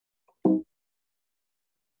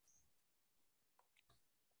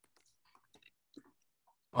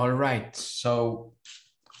All right, so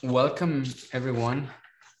welcome everyone.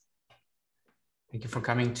 Thank you for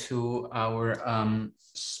coming to our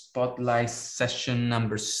spotlight session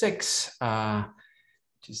number 6.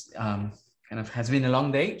 Just kind of has been a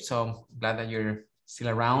long day, so glad that you're still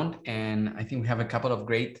around. And I think we have a couple of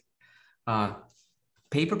great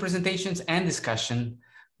paper presentations and discussion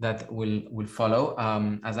that will follow.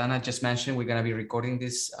 As Anna just mentioned, we're going to be recording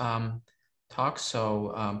this talk,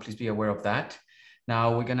 so please be aware of that.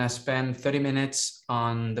 Now we're gonna spend 30 minutes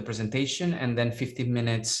on the presentation and then 15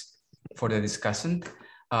 minutes for the discussant.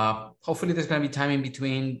 Hopefully there's gonna be time in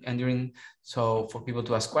between and during, so for people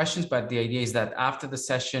to ask questions, but the idea is that after the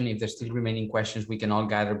session, if there's still remaining questions, we can all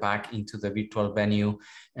gather back into the virtual venue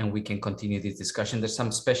and we can continue this discussion. There's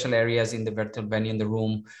some special areas in the virtual venue in the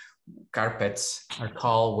room. Carpets are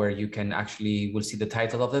called, where you can actually, will see the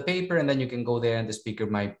title of the paper and then you can go there and the speaker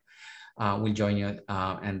might will join you,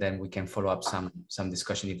 and then we can follow up some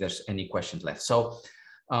discussion if there's any questions left. So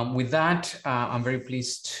with that, I'm very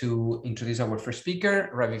pleased to introduce our first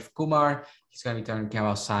speaker, Ravi Kumar. He's going to be talking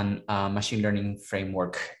about some machine learning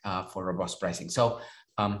framework for robust pricing. So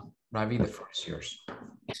Ravi, the floor is yours.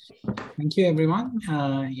 Thank you, everyone.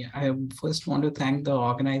 I first want to thank the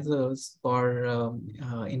organizers for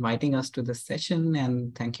inviting us to this session,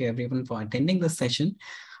 and thank you everyone for attending the session.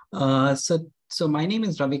 So my name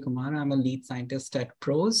is Ravi Kumar. I'm a lead scientist at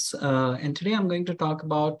PROS, and today I'm going to talk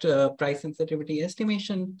about price sensitivity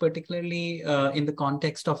estimation, particularly in the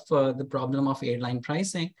context of the problem of airline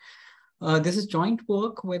pricing. This is joint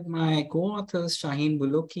work with my co-authors, Shahin,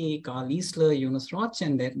 Boluki, Karl, Jonas, Rauch,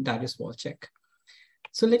 and then Darius, Walczak.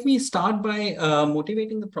 So let me start by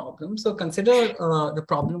motivating the problem. So consider the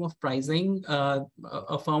problem of pricing.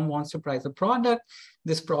 A firm wants to price a product.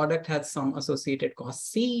 This product has some associated cost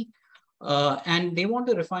C. And they want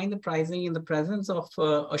to refine the pricing in the presence of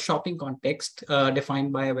a shopping context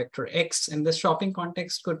defined by a vector X. And this shopping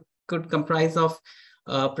context could comprise of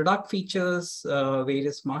product features,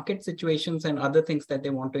 various market situations, and other things that they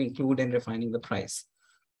want to include in refining the price.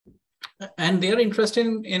 And they're interested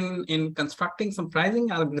in constructing some pricing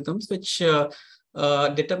algorithms which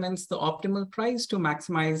determines the optimal price to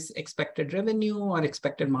maximize expected revenue or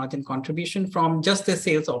expected margin contribution from just the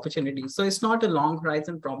sales opportunity. So it's not a long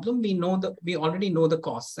horizon problem. We already know the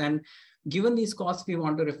costs, and given these costs, we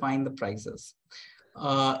want to refine the prices.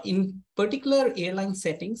 In particular airline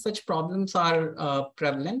settings, such problems are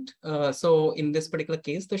prevalent. So in this particular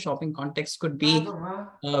case, the shopping context could be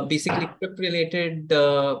basically trip-related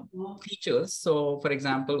features. So for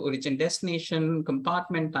example, origin, destination,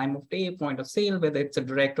 compartment, time of day, point of sale, whether it's a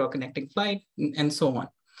direct or connecting flight, and so on.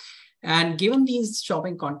 And given these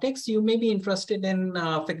shopping contexts, you may be interested in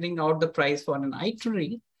figuring out the price for an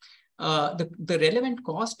itinerary. The relevant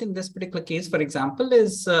cost in this particular case, for example,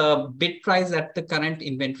 is bid price at the current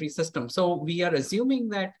inventory system. So we are assuming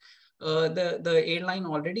that the airline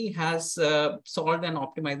already has solved an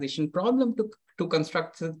optimization problem to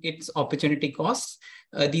construct its opportunity costs.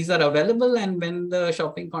 These are available, and when the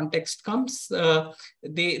shopping context comes,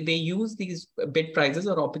 they use these bid prices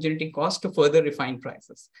or opportunity costs to further refine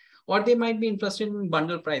prices. Or they might be interested in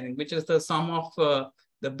bundle pricing, which is the sum of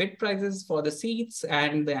the bid prices for the seats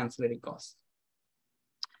and the ancillary costs.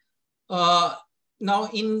 Now,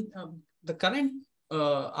 in the current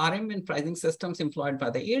RM and pricing systems employed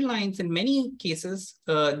by the airlines, in many cases,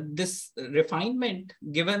 this refinement,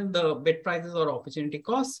 given the bid prices or opportunity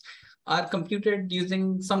costs, are computed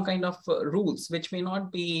using some kind of rules, which may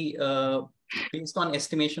not be based on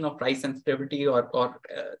estimation of price sensitivity or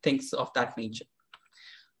things of that nature.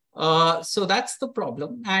 So that's the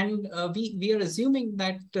problem. And we are assuming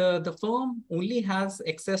that the firm only has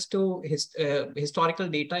access to historical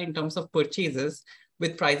data in terms of purchases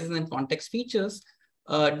with prices and context features.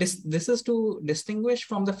 This is to distinguish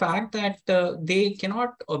from the fact that they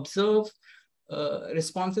cannot observe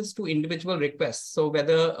responses to individual requests. So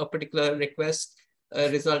whether a particular request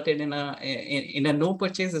resulted in a no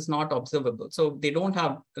purchase is not observable. So they don't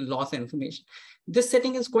have loss information. This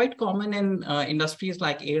setting is quite common in industries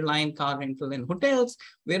like airline, car rental, and hotels,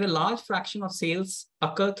 where a large fraction of sales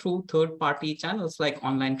occur through third-party channels like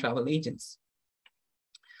online travel agents.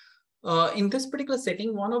 In this particular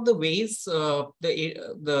setting, one of the ways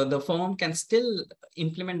the firm can still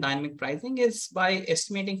implement dynamic pricing is by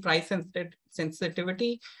estimating price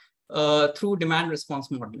sensitivity through demand response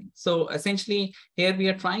modeling. So essentially, here we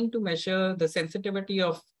are trying to measure the sensitivity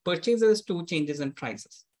of purchases to changes in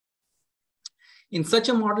prices. In such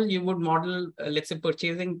a model, you would model, let's say,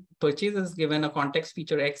 purchases given a context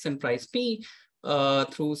feature X and price P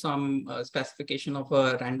through some specification of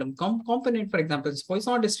a random component. For example, it's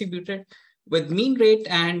Poisson distributed, with mean rate,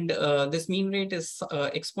 and this mean rate is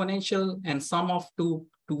exponential and sum of two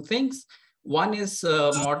things. One is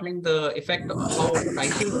modeling the effect of how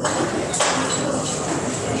prices,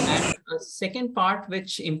 and a second part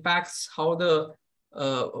which impacts how the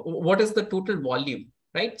what is the total volume,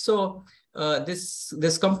 right? So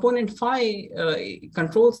this component phi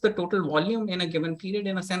controls the total volume in a given period,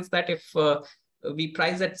 in a sense that if we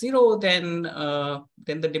price at 0, then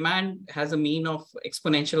the demand has a mean of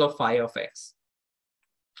exponential of phi of x.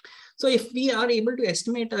 So if we are able to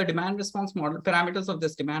estimate a demand response model, parameters of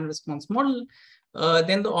this demand response model,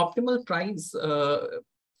 then the optimal price,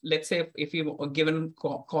 let's say if you are given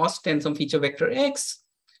cost and some feature vector x,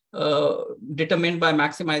 determined by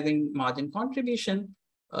maximizing margin contribution,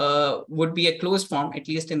 would be a closed form, at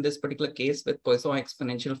least in this particular case with Poisson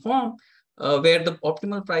exponential form, where the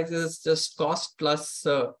optimal price is just cost plus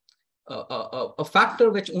a factor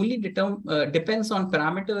which only depends on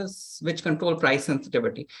parameters which control price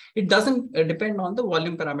sensitivity. It doesn't depend on the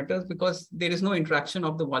volume parameters, because there is no interaction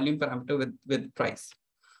of the volume parameter with price.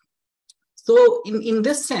 So in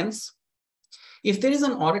this sense, if there is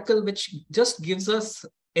an oracle which just gives us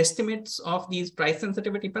estimates of these price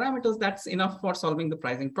sensitivity parameters, that's enough for solving the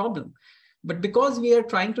pricing problem. But because we are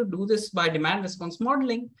trying to do this by demand response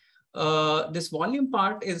modeling, this volume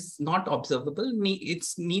part is not observable. It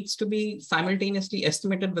needs to be simultaneously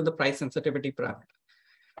estimated with the price sensitivity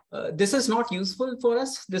parameter. This is not useful for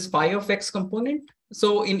us, this phi of x component.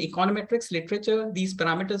 So in econometrics literature, these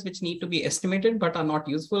parameters which need to be estimated but are not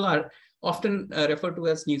useful are often referred to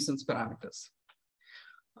as nuisance parameters.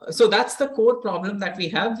 So that's the core problem that we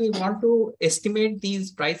have. We want to estimate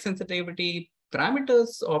these price sensitivity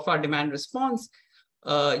parameters of our demand response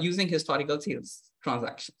using historical sales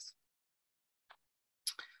transactions.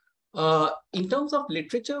 In terms of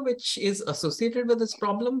literature which is associated with this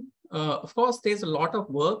problem, of course, there's a lot of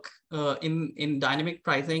work in dynamic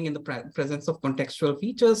pricing in the presence of contextual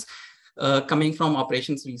features coming from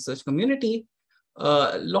operations research community.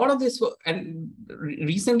 A lot of this work, and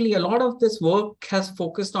recently a lot of this work has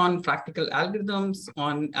focused on practical algorithms,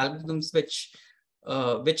 on algorithms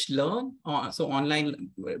which learn, so online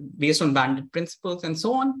based on bandit principles and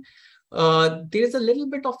so on. There is a little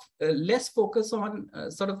bit of less focus on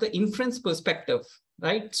sort of the inference perspective,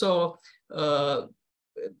 right? So the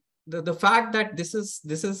fact that this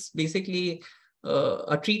is basically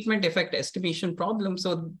a treatment effect estimation problem,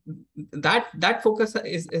 so that focus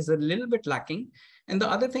is a little bit lacking. And the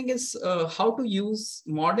other thing is how to use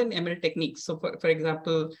modern ML techniques. So for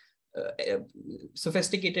example,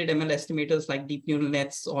 sophisticated ML estimators like deep neural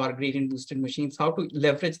nets or gradient boosted machines, how to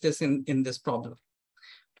leverage this in this problem.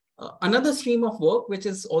 Another stream of work, which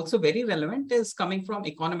is also very relevant, is coming from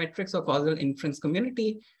econometrics or causal inference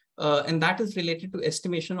community, and that is related to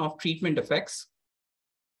estimation of treatment effects.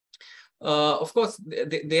 Of course,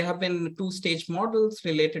 there have been two-stage models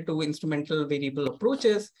related to instrumental variable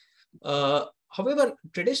approaches. However,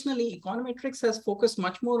 traditionally, econometrics has focused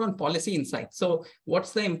much more on policy insights. So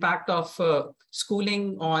what's the impact of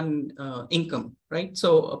schooling on income, right?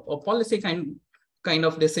 So a policy kind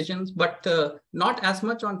of decisions, but not as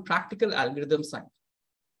much on practical algorithm side.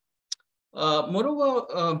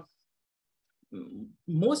 Moreover,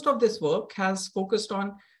 most of this work has focused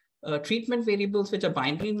on treatment variables which are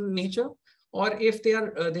binary in nature, or if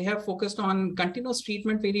they have focused on continuous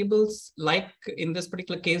treatment variables, like in this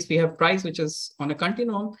particular case, we have price, which is on a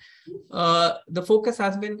continuum. The focus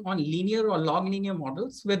has been on linear or log linear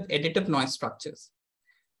models with additive noise structures.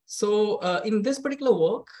 So in this particular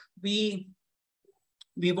work, we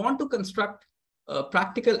want to construct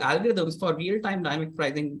practical algorithms for real-time dynamic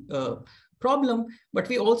pricing problem, but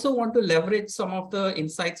we also want to leverage some of the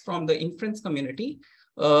insights from the inference community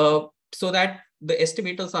so that the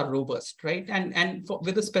estimators are robust, right? And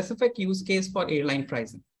with a specific use case for airline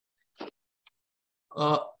pricing.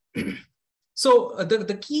 So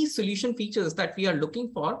the key solution features that we are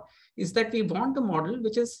looking for is that we want a model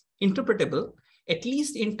which is interpretable, at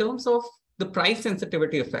least in terms of the price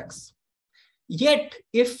sensitivity effects. Yet,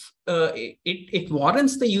 if it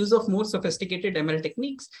warrants the use of more sophisticated ML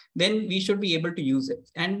techniques, then we should be able to use it.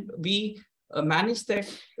 And we manage that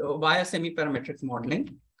via semi-parametric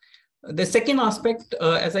modeling. The second aspect,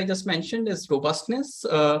 as I just mentioned, is robustness.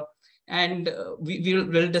 And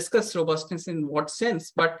we'll discuss robustness in what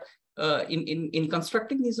sense. But in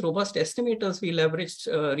constructing these robust estimators, we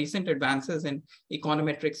leveraged recent advances in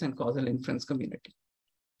econometrics and causal inference community.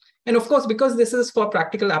 And of course, because this is for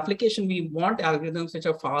practical application, we want algorithms which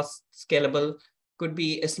are fast, scalable, could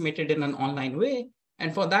be estimated in an online way.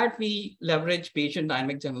 And for that, we leverage Bayesian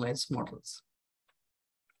dynamic generalized models.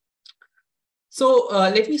 So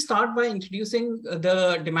let me start by introducing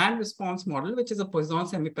the demand response model, which is a Poisson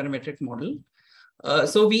semi-parametric model.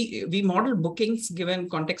 So we model bookings given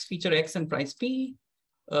context feature X and price P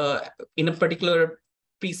in a particular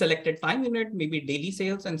pre-selected time unit, maybe daily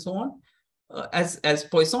sales and so on, as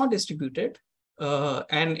Poisson distributed,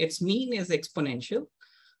 and its mean is exponential.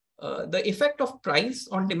 The effect of price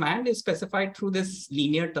on demand is specified through this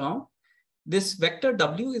linear term. This vector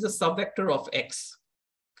W is a subvector of X.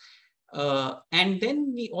 And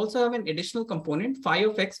then we also have an additional component, phi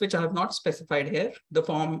of X, which I have not specified here. The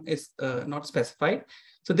form is not specified.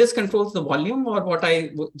 So this controls the volume, or what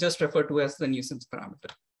I just refer to as the nuisance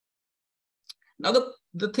parameter. Now,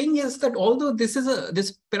 the thing is that although this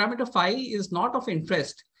parameter phi is not of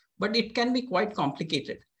interest, but it can be quite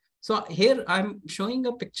complicated. So here I'm showing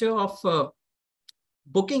a picture of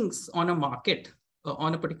bookings on a market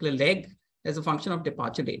on a particular leg as a function of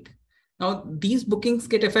departure date. Now, these bookings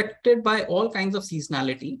get affected by all kinds of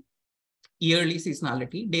seasonality, yearly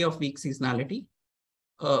seasonality, day of week seasonality,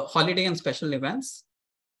 holiday and special events,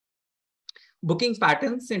 booking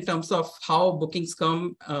patterns in terms of how bookings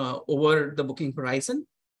come over the booking horizon,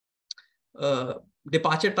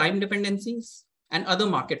 departure time dependencies, and other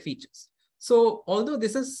market features. So although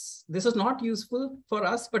this is not useful for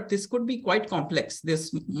us, but this could be quite complex,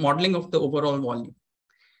 this modeling of the overall volume.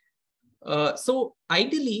 So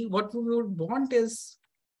ideally, what we would want is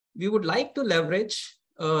we would like to leverage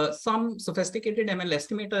some sophisticated ML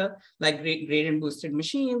estimator like gradient boosted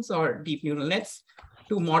machines or deep neural nets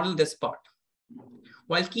to model this part,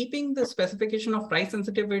 while keeping the specification of price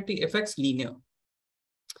sensitivity effects linear.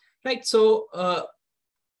 Right. So,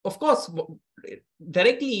 of course,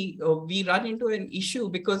 directly we run into an issue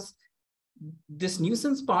because this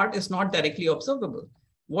nuisance part is not directly observable.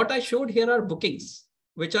 What I showed here are bookings,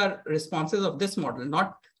 which are responses of this model,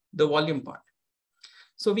 not the volume part.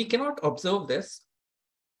 So we cannot observe this.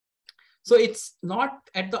 So it's not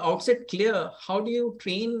at the outset clear how do you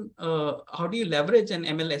train, how do you leverage an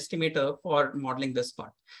ML estimator for modeling this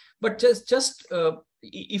part. But just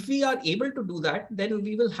if we are able to do that, then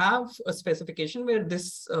we will have a specification where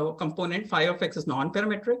this component phi of X is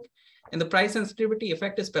non-parametric and the price sensitivity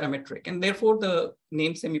effect is parametric, and therefore the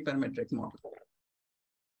name semi-parametric model.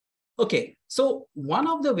 Okay, so one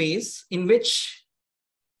of the ways in which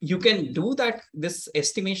you can do this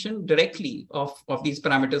estimation directly of these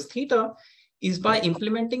parameters theta is by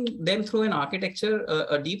implementing them through an architecture,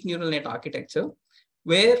 a deep neural net architecture,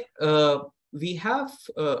 where we have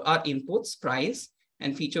our inputs, price,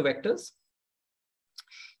 and feature vectors.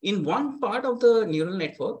 In one part of the neural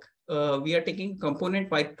network, we are taking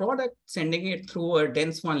component-wide product, sending it through a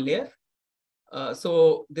dense one layer.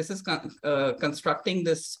 So this is constructing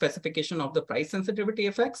this specification of the price sensitivity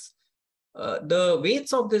effects. The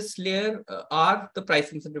weights of this layer are the price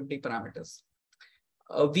sensitivity parameters.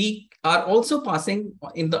 We are also passing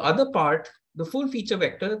in the other part, the full feature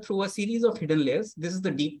vector through a series of hidden layers. This is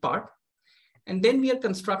the deep part. And then we are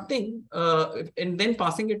constructing and then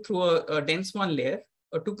passing it through a dense one layer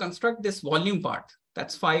to construct this volume part.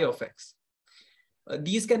 That's phi of X.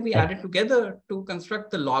 These can be added together to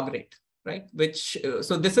construct the log rate, right? Which,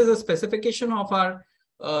 so this is a specification of our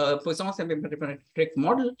Poisson semi-parametric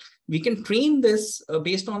model. We can train this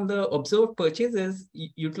based on the observed purchases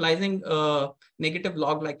utilizing negative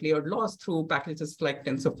log likelihood loss through packages like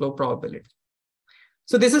TensorFlow probability.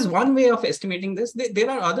 So this is one way of estimating this. There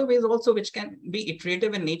are other ways also which can be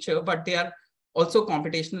iterative in nature, but they are also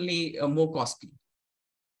computationally more costly.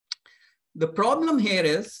 The problem here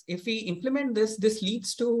is if we implement this, this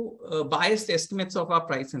leads to biased estimates of our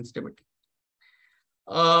price sensitivity.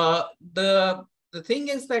 The thing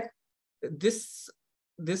is that this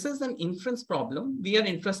is an inference problem. We are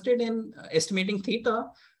interested in estimating theta,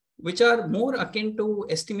 which are more akin to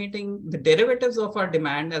estimating the derivatives of our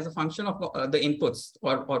demand as a function of the inputs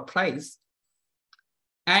or price.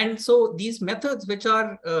 And so these methods, which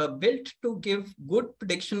are built to give good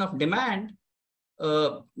prediction of demand,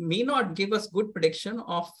 may not give us good prediction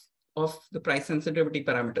of the price sensitivity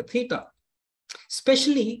parameter theta,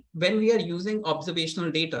 especially when we are using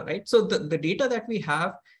observational data, right? So the data that we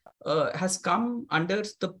have has come under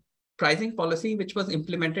the pricing policy, which was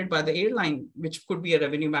implemented by the airline, which could be a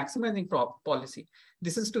revenue maximizing policy.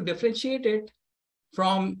 This is to differentiate it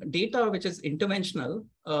from data which is interventional,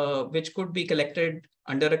 which could be collected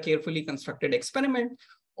under a carefully constructed experiment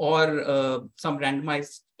or some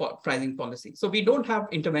randomized pricing policy. So we don't have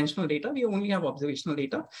interventional data, we only have observational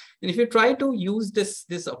data. And if you try to use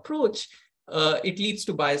this approach, it leads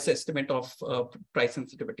to biased estimate of price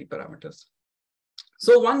sensitivity parameters.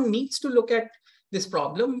 So one needs to look at this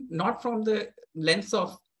problem, not from the lens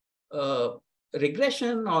of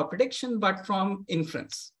regression or prediction, but from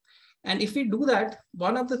inference. And if we do that,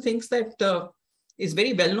 one of the things that is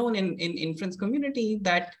very well known in inference community,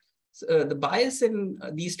 that the bias in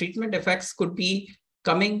these treatment effects could be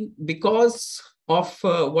coming because of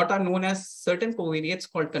what are known as certain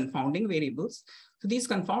covariates called confounding variables. So these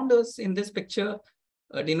confounders in this picture,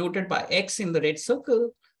 denoted by X in the red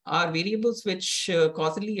circle, are variables which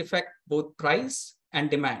causally affect both price and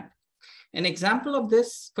demand. An example of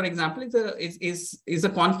this, for example, is a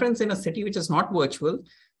conference in a city which is not virtual.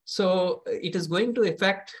 So it is going to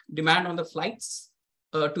affect demand on the flights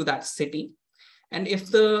to that city. And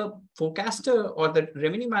if the forecaster or the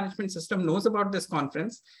revenue management system knows about this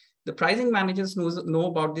conference, the pricing managers know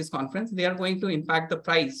about this conference, they are going to impact the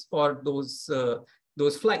price for those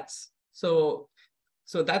flights. So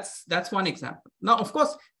that's one example. Now, of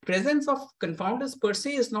course, presence of confounders per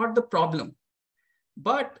se is not the problem,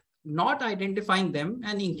 but not identifying them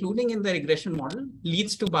and including in the regression model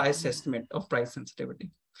leads to biased estimate of price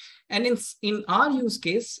sensitivity. And in our use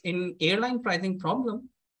case, in airline pricing problem,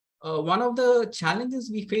 one of the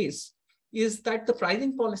challenges we face is that the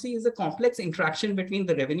pricing policy is a complex interaction between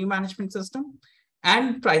the revenue management system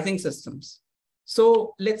and pricing systems.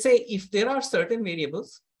 So let's say if there are certain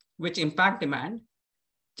variables which impact demand,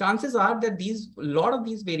 chances are that a lot of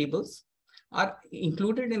these variables are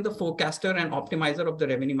included in the forecaster and optimizer of the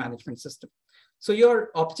revenue management system. So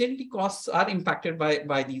your opportunity costs are impacted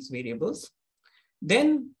by these variables.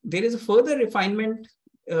 Then there is a further refinement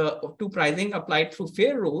to pricing applied through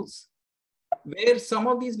fare rules, where some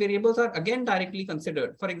of these variables are again directly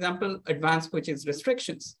considered. For example, advanced purchase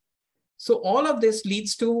restrictions. So all of this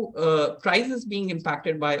leads to prices being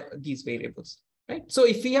impacted by these variables, right? So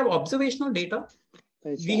if we have observational data,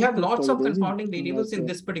 we have lots of confounding variables in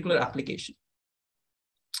this particular application.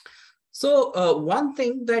 So one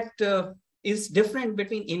thing that is different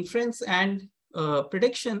between inference and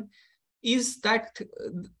prediction is that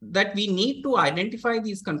we need to identify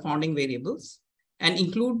these confounding variables and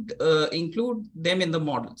include them in the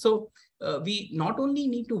model. So we not only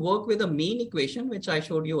need to work with a main equation, which I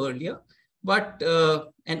showed you earlier, but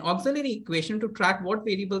an auxiliary equation to track what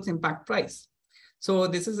variables impact price. So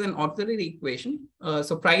this is an auxiliary equation.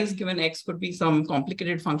 So price given X could be some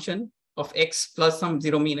complicated function of X plus some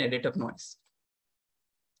zero mean additive noise.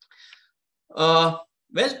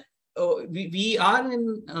 We are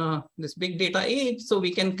in this big data age, so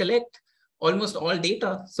we can collect almost all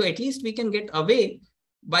data. So at least we can get away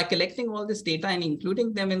by collecting all this data and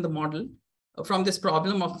including them in the model from this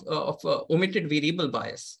problem of omitted variable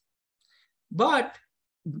bias. But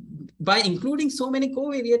by including so many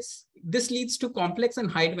covariates, this leads to complex and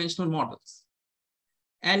high dimensional models.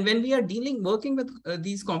 And when we are working with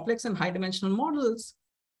these complex and high dimensional models,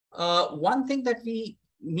 one thing that we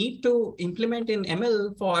need to implement in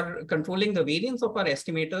ML for controlling the variance of our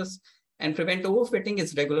estimators and prevent overfitting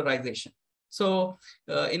is regularization. So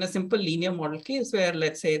in a simple linear model case where,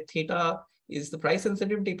 let's say, theta is the price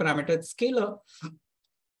sensitivity parameter, it's scalar,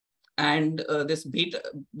 and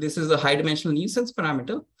this is a high dimensional nuisance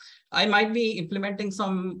parameter, I might be implementing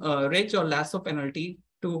some ridge or lasso penalty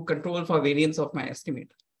to control for variance of my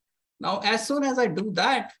estimator. Now, as soon as I do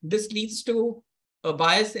that, this leads to a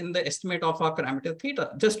bias in the estimate of our parameter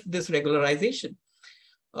theta, just this regularization.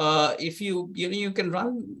 If you can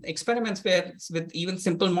run experiments where with even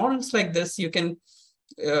simple models like this, you can,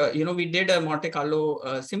 we did a Monte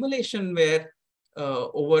Carlo simulation where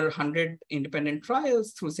over 100 independent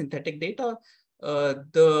trials through synthetic data,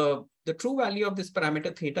 the true value of this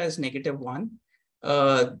parameter theta is -1.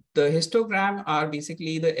 The histogram are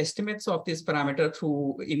basically the estimates of this parameter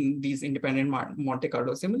in these independent Monte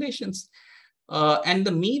Carlo simulations. And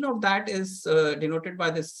the mean of that is denoted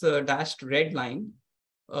by this dashed red line.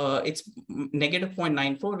 It's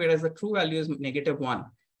 -0.94, whereas the true value is -1.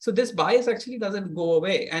 So this bias actually doesn't go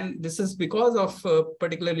away. And this is because of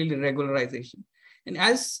particularly regularization. And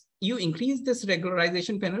as you increase this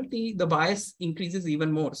regularization penalty, the bias increases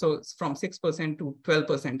even more. So it's from 6% to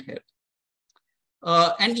 12% here.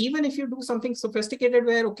 And even if you do something sophisticated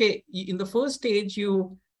where, okay, in the first stage,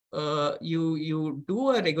 you do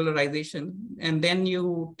a regularization, and then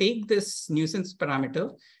you take this nuisance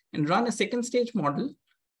parameter and run a second stage model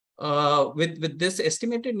with this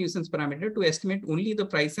estimated nuisance parameter to estimate only the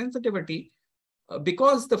price sensitivity.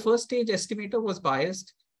 Because the first stage estimator was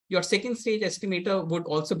biased, your second stage estimator would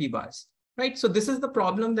also be biased, right? So this is the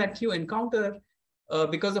problem that you encounter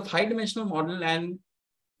because of high dimensional model and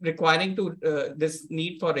requiring this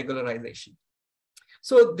need for regularization.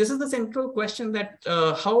 So this is the central question that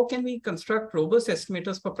how can we construct robust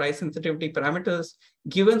estimators for price sensitivity parameters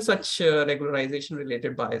given such regularization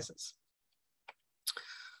related biases?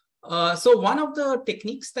 So one of the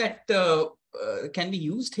techniques that can be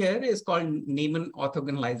used here is called Neyman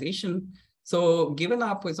orthogonalization. So given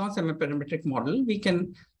our Poisson semiparametric model, we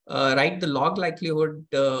can write the log likelihood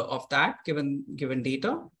of that given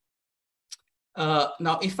data.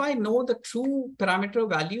 Now, if I know the true parameter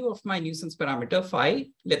value of my nuisance parameter phi,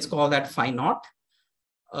 let's call that phi naught,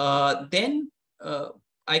 then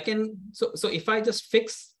I can, so if I just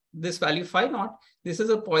fix this value phi naught, this is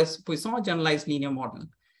a Poisson generalized linear model.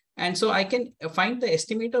 And so I can find the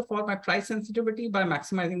estimator for my price sensitivity by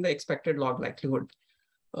maximizing the expected log likelihood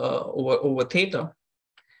over theta.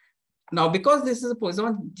 Now, because this is a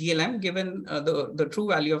Poisson GLM given the true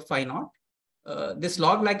value of phi naught, this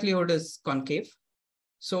log likelihood is concave.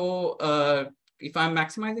 So if I'm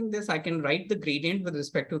maximizing this, I can write the gradient with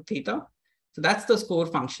respect to theta. So that's the score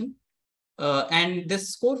function. And this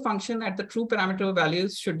score function at the true parameter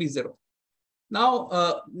values should be 0. Now,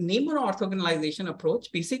 Neyman orthogonalization approach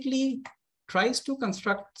basically tries to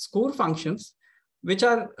construct score functions which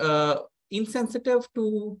are insensitive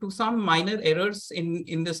to some minor errors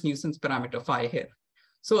in this nuisance parameter phi here.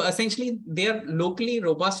 So essentially, they are locally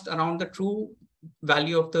robust around the true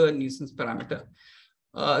value of the nuisance parameter.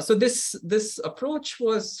 So this approach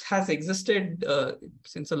has existed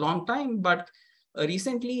since a long time, but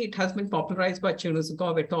recently it has been popularized by Chen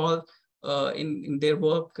et al. In their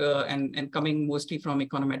work and coming mostly from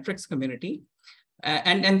econometrics community.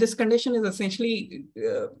 And this condition is essentially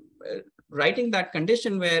writing that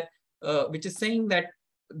condition where, which is saying that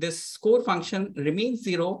this score function remains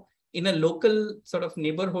 0 in a local sort of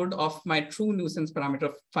neighborhood of my true nuisance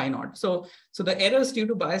parameter phi naught. So the errors due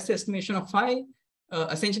to biased estimation of phi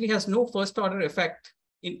essentially has no first order effect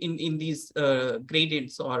in these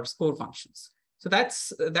gradients or score functions. So that's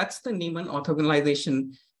the Neyman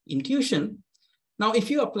orthogonalization intuition. Now, if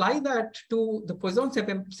you apply that to the Poisson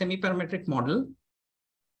semiparametric model,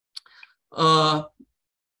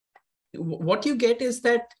 what you get is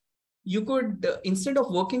that you could, instead of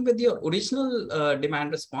working with your original demand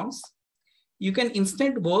response, you can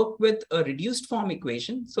instead work with a reduced form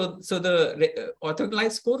equation. So the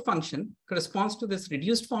orthogonalized score function corresponds to this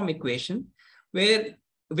reduced form equation,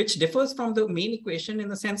 which differs from the main equation in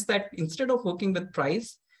the sense that instead of working with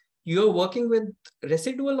price, you're working with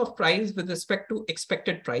residual of price with respect to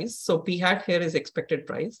expected price. So P hat here is expected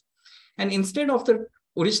price. And instead of the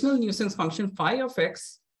original nuisance function phi of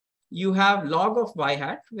x, you have log of y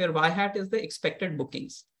hat, where y hat is the expected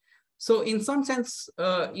bookings. So in some sense,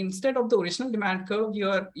 instead of the original demand curve,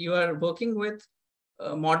 you are working with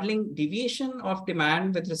modeling deviation of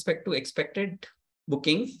demand with respect to expected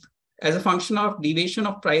bookings as a function of deviation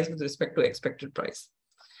of price with respect to expected price.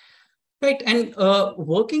 Right, and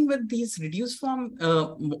working with these reduced form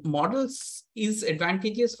models is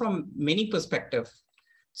advantageous from many perspectives.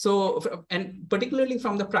 So, and particularly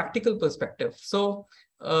from the practical perspective. So,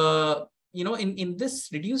 in this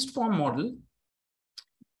reduced form model,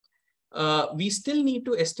 we still need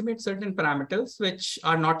to estimate certain parameters which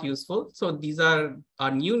are not useful. So these are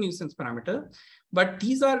our new nuisance parameter, but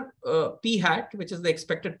these are P hat, which is the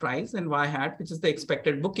expected price, and Y hat, which is the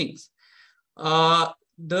expected bookings.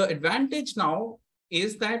 The advantage now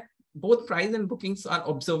is that both price and bookings are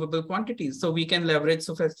observable quantities. So we can leverage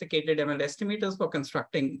sophisticated ML estimators for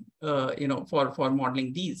constructing, for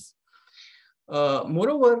modeling these.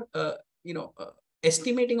 Moreover,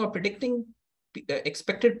 estimating or predicting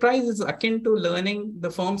expected price is akin to learning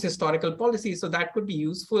the firm's historical policy. So that could be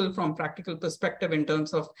useful from practical perspective in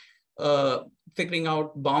terms of figuring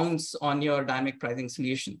out bounds on your dynamic pricing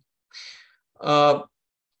solution.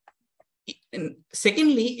 And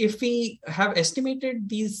secondly, if we have estimated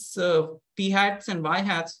these P hats and Y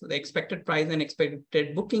hats, the expected price and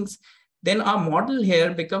expected bookings, then our model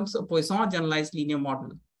here becomes a Poisson generalized linear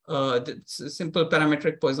model. It's a simple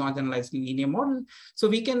parametric Poisson generalized linear model. So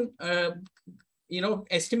we can,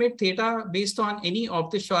 estimate theta based on any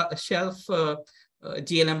off-the-shelf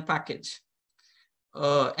GLM package.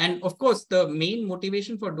 And of course, the main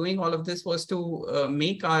motivation for doing all of this was to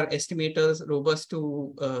make our estimators robust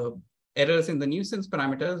to errors in the nuisance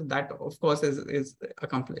parameters. That, of course, is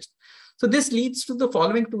accomplished. So this leads to the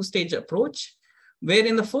following two-stage approach, where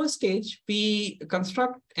in the first stage, we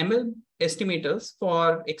construct ML estimators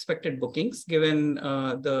for expected bookings given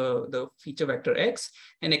the feature vector X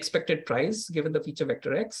and expected price given the feature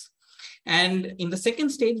vector X. And in the second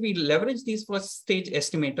stage, we leverage these first stage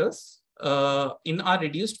estimators in our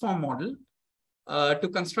reduced form model to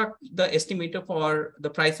construct the estimator for the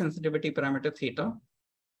price sensitivity parameter theta.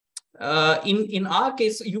 In our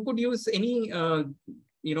case, you could use any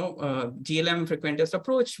GLM frequentist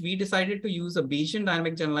approach. We decided to use a Bayesian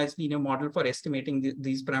dynamic generalized linear model for estimating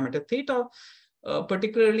these parameter theta.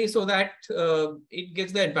 particularly so that it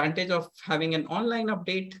gives the advantage of having an online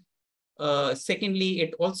update. Secondly,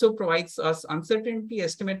 it also provides us uncertainty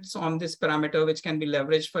estimates on this parameter, which can be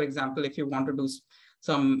leveraged, for example, if you want to do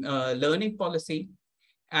some learning policy.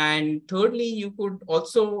 And thirdly, you could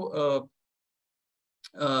also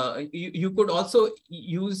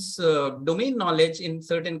use domain knowledge in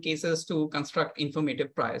certain cases to construct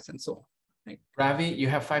informative priors and so on. Right? Ravi, you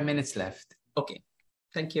have 5 minutes left. Okay,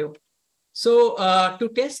 thank you. So to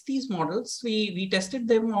test these models, we tested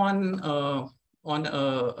them on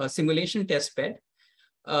a simulation test bed.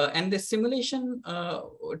 And the simulation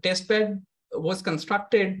test bed was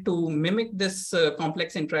constructed to mimic this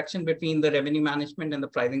complex interaction between the revenue management and the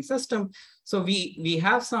pricing system. So we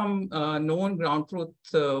have some known ground truth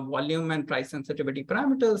volume and price sensitivity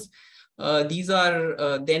parameters. These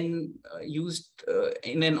are then used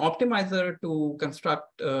in an optimizer to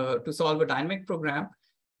construct, to solve a dynamic program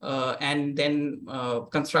and then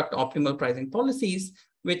construct optimal pricing policies,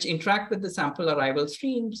 which interact with the sample arrival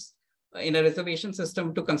streams in a reservation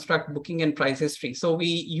system to construct booking and price history. So we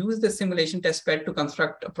use the simulation test bed to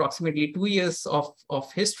construct approximately 2 years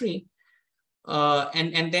of history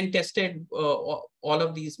and then tested all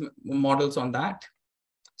of these models on that.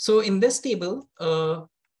 So in this table,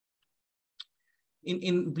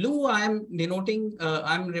 in blue, I'm denoting,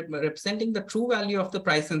 I'm representing the true value of the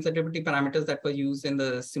price sensitivity parameters that were used in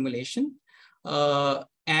the simulation.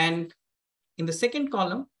 And in the second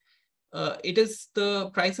column, it is the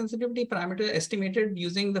price sensitivity parameter estimated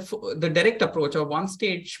using the direct approach or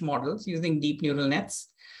one-stage models using deep neural nets.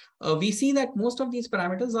 We see that most of these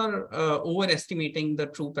parameters are overestimating the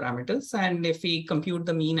true parameters. And if we compute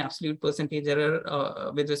the mean absolute percentage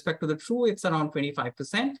error with respect to the true, it's around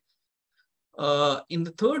 25%. In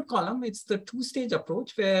the third column, it's the two-stage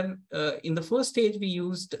approach where in the first stage, we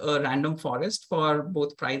used a random forest for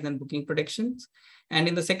both price and booking predictions. And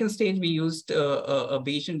in the second stage, we used a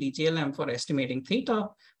Bayesian DGLM for estimating theta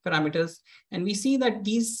parameters. And we see that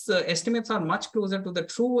these estimates are much closer to the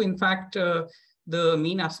true. In fact, the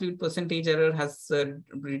mean absolute percentage error has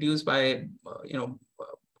reduced by, to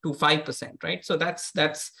 5%, right? So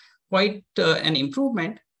that's quite an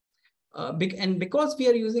improvement. And because we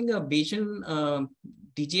are using a Bayesian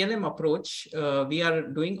DGLM approach, we are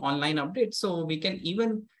doing online updates. So we can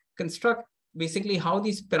even construct basically how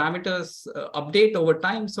these parameters update over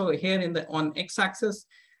time. So here on x-axis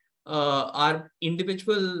are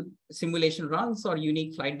individual simulation runs or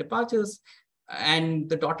unique flight departures, and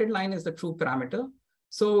the dotted line is the true parameter.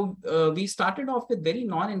 So we started off with very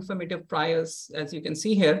non-informative priors, as you can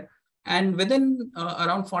see here. And within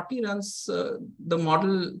around 40 runs, the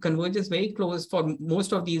model converges very close for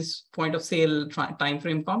most of these point of sale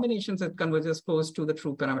timeframe combinations. It converges close to the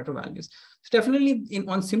true parameter values. So definitely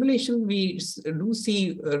on simulation, we do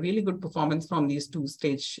see a really good performance from these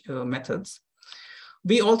two-stage methods.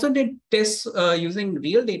 We also did tests using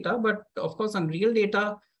real data, but of course on real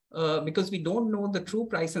data, because we don't know the true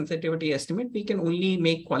price sensitivity estimate, we can only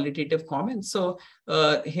make qualitative comments. So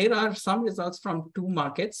here are some results from 2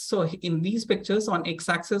 markets. So in these pictures on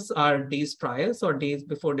x-axis are days priors or days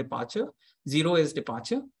before departure. 0 is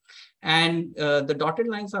departure. And the dotted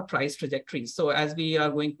lines are price trajectories. So as we are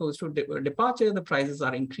going close to departure, the prices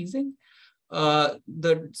are increasing.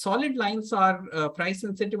 The solid lines are price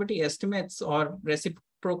sensitivity estimates or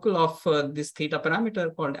reciprocal of this theta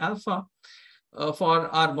parameter called alpha. For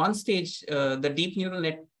our one stage, the deep neural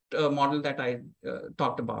net model that I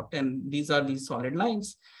talked about. And these are these solid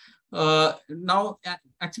lines. Now,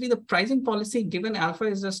 actually, the pricing policy given alpha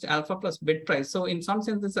is just alpha plus bid price. So in some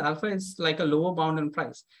sense, this alpha is like a lower bound in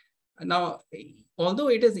price. Now, although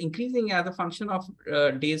it is increasing as a function of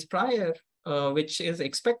days prior, which is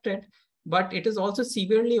expected, but it is also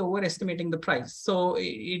severely overestimating the price. So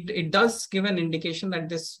it does give an indication that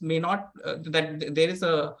this may not, that there is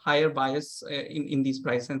a higher bias in these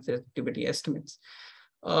price sensitivity estimates.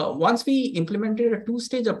 Once we implemented a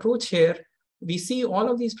 2-stage approach here, we see all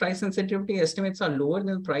of these price sensitivity estimates are lower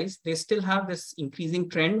than price. They still have this increasing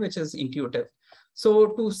trend, which is intuitive. So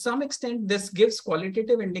to some extent, this gives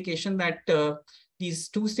qualitative indication that these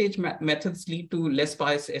 2-stage methods lead to less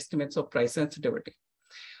biased estimates of price sensitivity.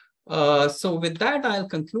 So with that, I'll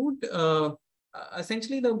conclude.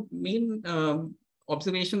 Essentially, the main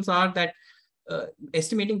observations are that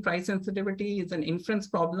estimating price sensitivity is an inference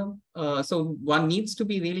problem. So one needs to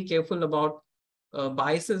be really careful about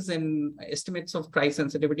biases in estimates of price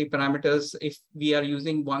sensitivity parameters. If we are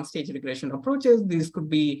using one-stage regression approaches, these could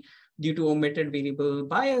be due to omitted variable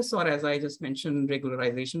bias, or as I just mentioned,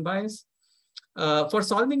 regularization bias. For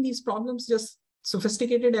solving these problems, just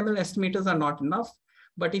sophisticated ML estimators are not enough.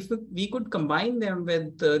 But if we could combine them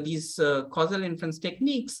with these causal inference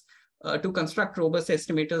techniques to construct robust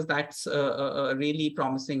estimators, that's a really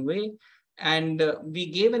promising way. And we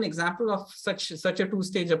gave an example of such a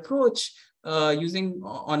two-stage approach using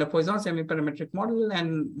on a Poisson semi-parametric model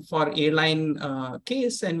and for airline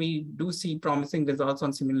case, and we do see promising results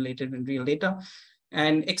on simulated and real data.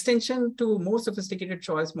 And extension to more sophisticated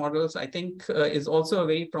choice models, I think, is also a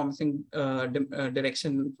very promising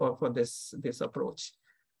direction for this approach.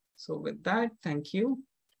 So with that, thank you.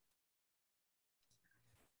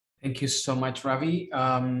 Thank you so much, Ravi.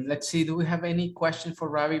 Let's see, do we have any question for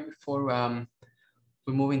Ravi before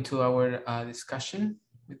we move into our discussion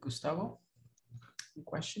with Gustavo? Any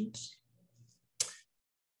questions?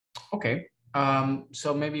 Okay,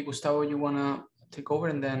 so maybe Gustavo, you wanna take over,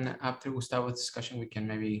 and then after Gustavo's discussion, we can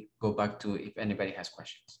maybe go back to if anybody has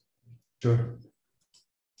questions. Sure.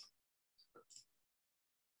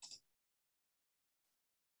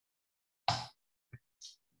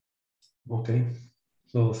 Okay.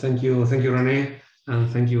 So thank you, Renee, and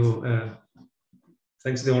thanks to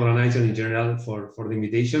the organizer in general for the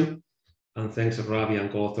invitation, and thanks to Ravi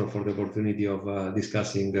and co-author for the opportunity of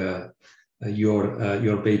discussing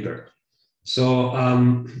your paper. So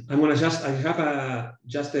I'm gonna I have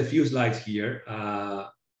just a few slides here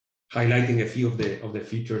highlighting a few of the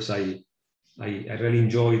features I really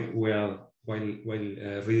enjoyed while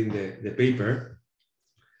reading the paper.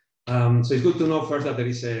 So it's good to know first that there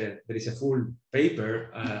is a full paper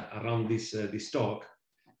around this talk,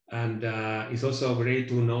 and it's also great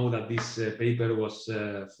to know that this paper was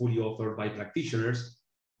fully authored by practitioners,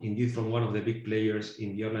 indeed from one of the big players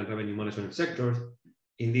in the airline revenue management sector.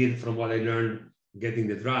 Indeed, from what I learned getting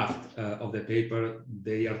the draft of the paper,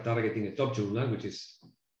 they are targeting a top journal, which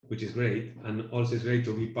is great, and also it's great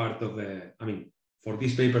to be part of for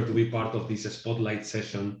this paper to be part of this spotlight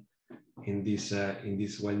session in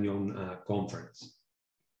this well-known conference.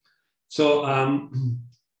 So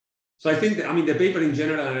so I think the paper in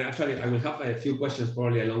general. Actually, I will have a few questions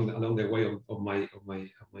probably along the way of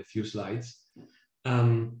my few slides.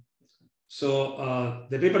 So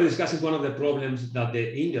the paper discusses one of the problems that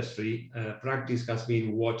the industry practice has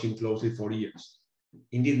been watching closely for years.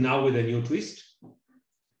 Indeed, now with a new twist,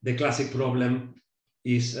 the classic problem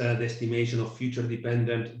is the estimation of future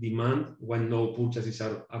dependent demand when no purchases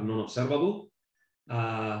are non-observable.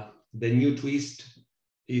 The new twist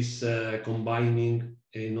is combining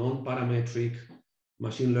a non-parametric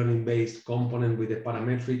machine learning-based component with a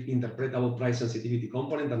parametric interpretable price sensitivity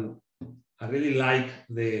component. And I really like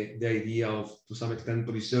the idea of, to some extent,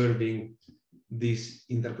 preserving this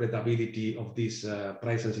interpretability of this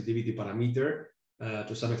price sensitivity parameter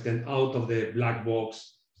to some extent out of the black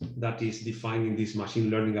box that is defining this machine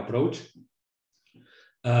learning approach.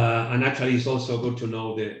 And actually, it's also good to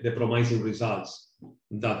know the promising results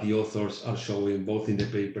that the authors are showing both in the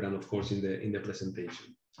paper and, of course, in the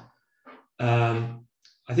presentation.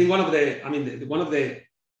 I think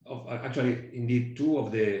actually, indeed, two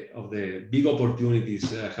of the big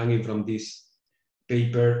opportunities hanging from this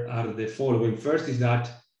paper are the following. First is that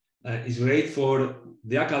it's great for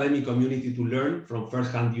the academic community to learn from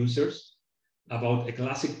first-hand users about a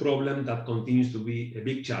classic problem that continues to be a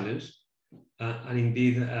big challenge, and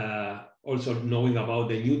indeed also knowing about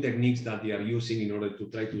the new techniques that they are using in order to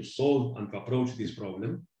try to solve and to approach this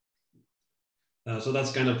problem. So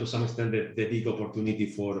that's kind of, to some extent, the big opportunity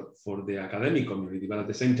for the academic community. But at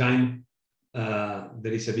the same time,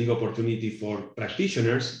 there is a big opportunity for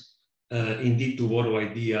practitioners, indeed, to borrow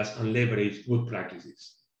ideas and leverage good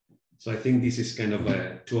practices. So I think this is kind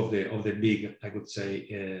of two of the big, I would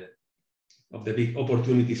say, of the big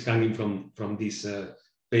opportunities coming from this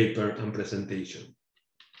paper and presentation.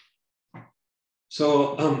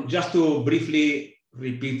 So just to briefly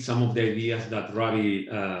repeat some of the ideas that Ravi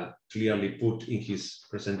clearly put in his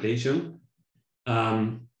presentation.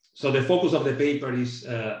 So the focus of the paper is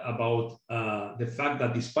about the fact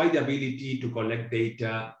that despite the ability to collect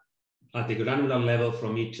data at the granular level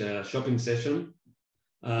from each shopping session,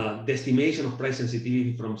 the estimation of price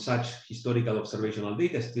sensitivity from such historical observational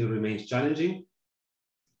data still remains challenging.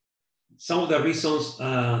 Some of the reasons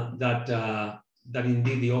that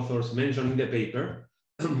indeed the authors mention in the paper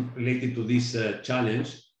related to this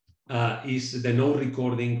challenge is the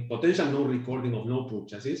potential no recording of no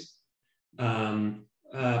purchases.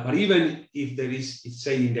 But even if there is,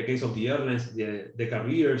 say in the case of the airlines, the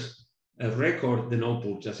carriers record the no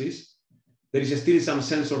purchases, there is still some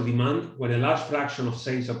sensor demand when a large fraction of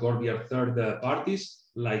sales occur via third parties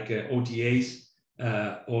like OTAs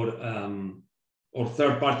or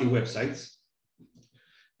third-party websites.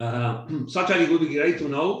 So actually, it would be great to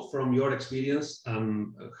know from your experience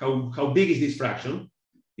how big is this fraction,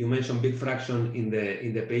 You mentioned big fraction in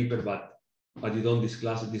the paper, but you don't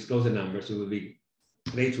disclose the numbers. So it would be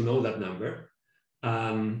great to know that number.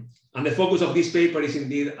 And the focus of this paper is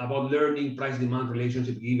indeed about learning price-demand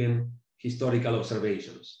relationship given historical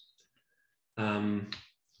observations.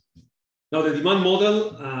 Now, the demand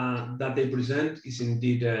model that they present is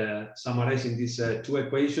indeed summarizing these two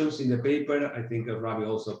equations in the paper. I think Ravi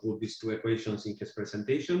also put these two equations in his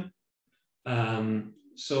presentation. The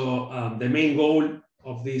main goal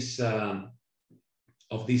of these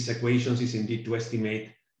equations is indeed to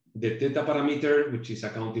estimate the theta parameter, which is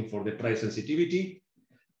accounting for the price sensitivity.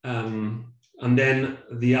 And then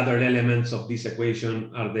the other elements of this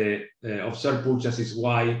equation are the observed purchases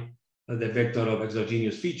Y, the vector of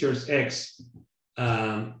exogenous features X.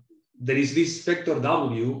 There is this vector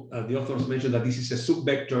W. The authors mentioned that this is a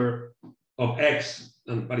subvector of X,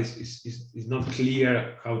 but it's not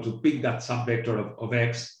clear how to pick that subvector of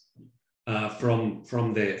X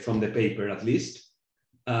from the paper, at least.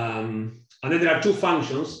 And then there are two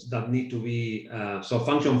functions that need to be, so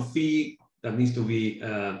function phi that needs to be,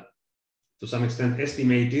 to some extent,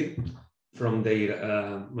 estimated from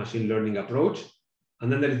their machine learning approach.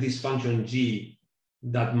 And then there is this function G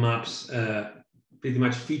that maps pretty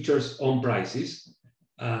much features on prices.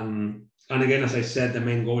 And again, as I said, the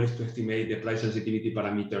main goal is to estimate the price sensitivity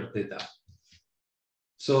parameter theta.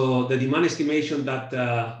 So the demand estimation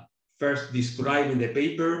that first described in the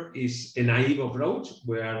paper is a naive approach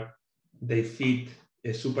where they fit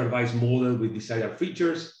a supervised model with desired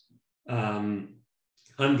features and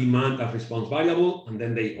demand as response variable. And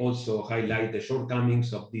then they also highlight the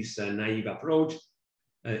shortcomings of this naive approach,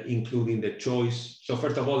 including the choice. So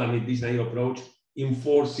first of all, I mean, this naive approach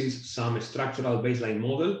enforces some structural baseline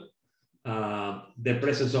model, the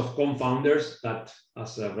presence of confounders that,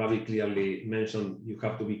 as Ravi clearly mentioned, you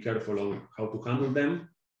have to be careful on how to handle them.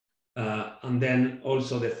 And then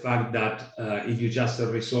also the fact that if you just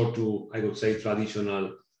resort to, I would say,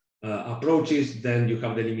 traditional approaches, then you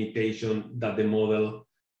have the limitation that the model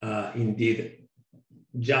indeed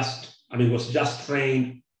was just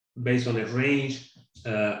trained based on a range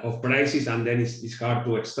of prices, and then it's hard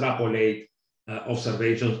to extrapolate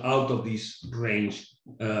observations out of this range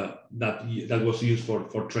that was used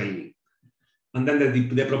for training. And then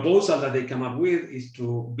the proposal that they come up with is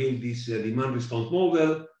to build this demand response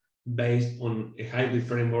model based on a hybrid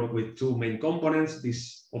framework with two main components,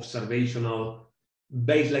 this observational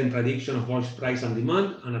baseline prediction of both price and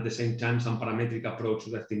demand, and at the same time, some parametric approach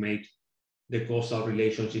to estimate the causal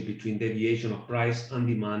relationship between deviation of price and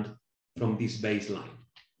demand from this baseline.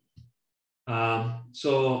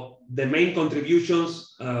 So the main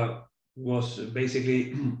contributions was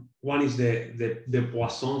basically, one is the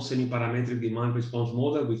Poisson semi-parametric demand response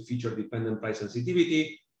model with feature-dependent price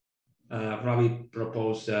sensitivity. Ravi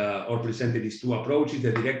proposed or presented these two approaches,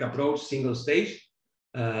 the direct approach, single stage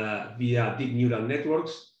via deep neural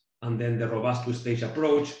networks, and then the robust two-stage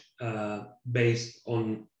approach based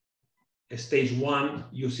on a stage one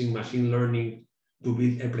using machine learning to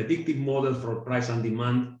build a predictive model for price and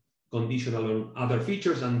demand conditional on other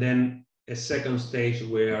features, and then a second stage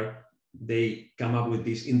where they come up with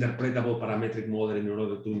this interpretable parametric model in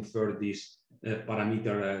order to infer this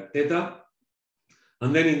parameter theta.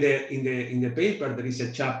 And then in the paper, there is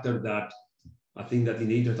a chapter that I think that in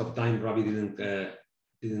the interest of time, Ravi didn't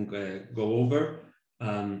go over,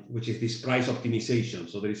 which is this price optimization.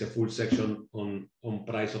 So there is a full section on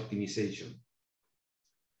price optimization.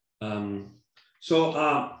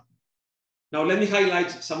 Now let me highlight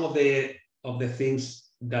some of the things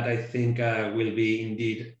that I think will be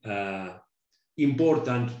indeed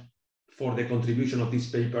important for the contribution of this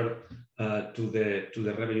paper to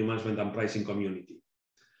the revenue management and pricing community.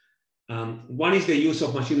 One is the use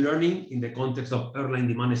of machine learning in the context of airline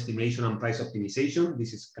demand estimation and price optimization.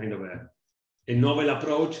 This is kind of a novel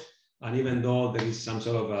approach, and even though there is some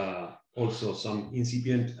sort of also some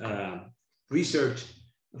incipient research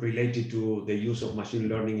related to the use of machine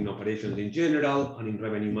learning in operations in general and in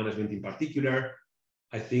revenue management in particular,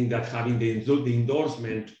 I think that having the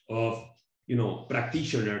endorsement of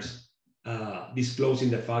practitioners disclosing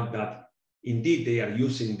the fact that indeed they are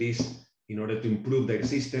using this in order to improve their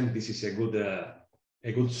system, this is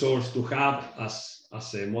a good source to have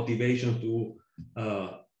as a motivation to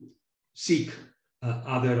seek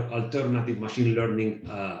other alternative machine learning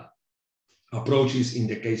approaches in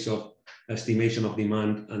the case of estimation of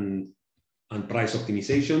demand and price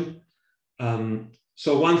optimization.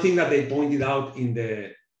 So one thing that they pointed out in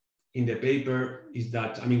the paper is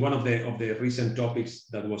that, I mean, one of the recent topics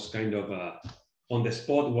that was kind of on the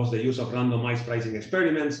spot was the use of randomized pricing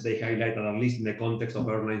experiments. They highlight that at least in the context of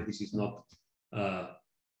airlines, this is not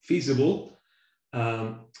feasible.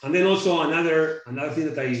 And then also another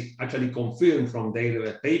thing that I actually confirmed from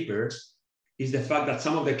their paper is the fact that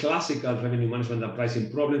some of the classical revenue management and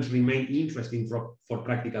pricing problems remain interesting for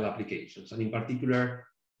practical applications. And in particular,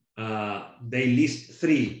 they list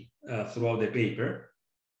three throughout the paper.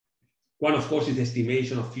 One, of course, is the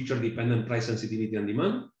estimation of future-dependent price sensitivity and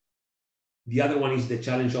demand. The other one is the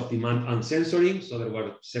challenge of demand uncensoring. So there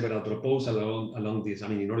were several proposals along this,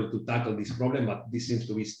 in order to tackle this problem, but this seems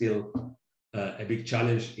to be still a big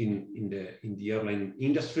challenge in the airline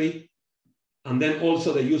industry. And then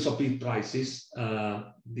also the use of bid prices.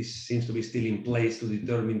 This seems to be still in place to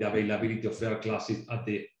determine the availability of fare classes at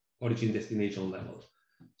the origin destination level.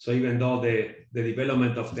 So even though the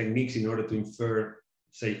development of techniques in order to infer,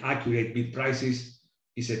 say, accurate bid prices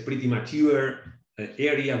is a pretty mature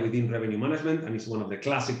area within revenue management, and it's one of the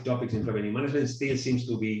classic topics in revenue management, still seems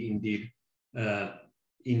to be indeed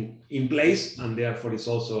in place, and therefore it's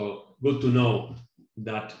also good to know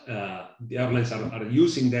that the airlines are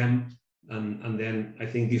using them. And then I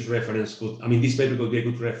think this reference could, this paper could be a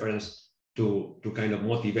good reference to kind of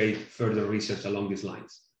motivate further research along these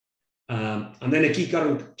lines. And then a key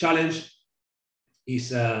current challenge is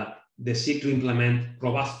the seek to implement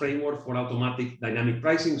robust framework for automatic dynamic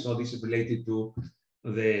pricing. So this is related to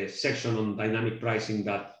the section on dynamic pricing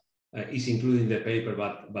that is included in the paper,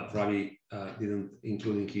 but Ravi didn't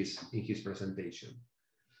include in his presentation.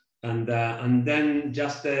 And then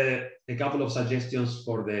just a couple of suggestions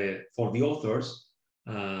for the authors,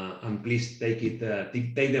 and please take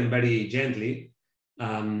them very gently.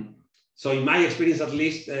 So in my experience, at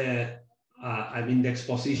least, the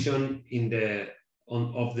exposition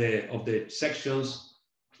of the sections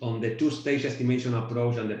on the two-stage estimation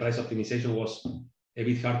approach and the price optimization was a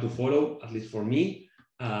bit hard to follow, at least for me.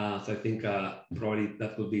 So I think probably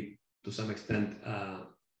that could be to some extent,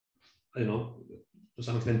 to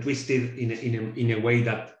some extent twisted in a way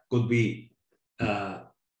that could be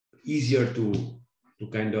easier to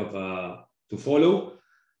kind of to follow.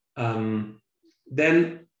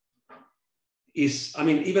 Then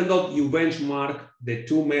even though you benchmark the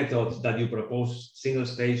two methods that you propose, single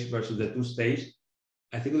stage versus the two stage,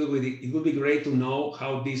 I think it would be great to know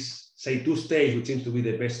how this, say, two stage, which seems to be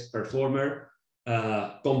the best performer,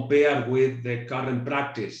 compare with the current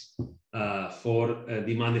practice for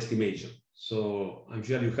demand estimation. So I'm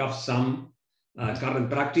sure you have some current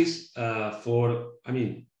practice for,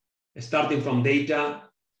 starting from data,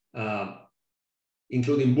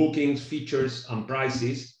 including bookings, features, and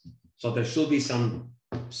prices. So there should be some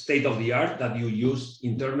state of the art that you use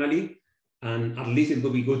internally. And at least it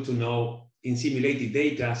would be good to know in simulated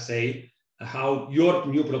data, say, how your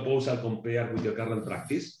new proposal compares with your current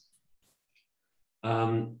practice.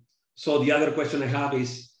 So the other question I have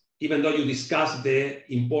is, even though you discussed the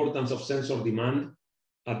importance of sensor demand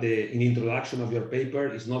in the introduction of your paper,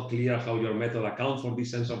 it's not clear how your method accounts for this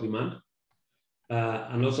sensor demand.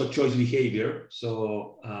 And also choice behavior.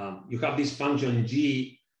 So you have this function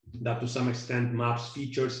G that to some extent maps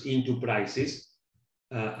features into prices.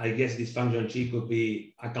 I guess this function G could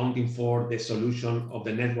be accounting for the solution of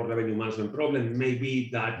the network revenue management problem. Maybe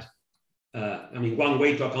that, one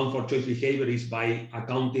way to account for choice behavior is by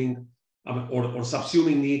accounting or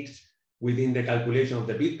subsuming it within the calculation of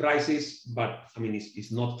the bid prices, but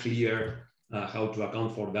it's not clear how to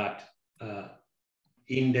account for that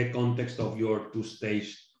in the context of your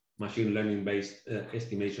two-stage machine learning-based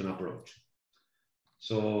estimation approach.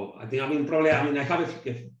 So I think, I have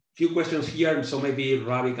a few questions here, so maybe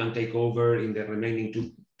Ravi can take over in the remaining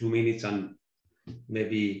two minutes and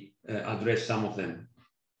maybe address some of them.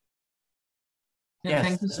 Yeah, yes,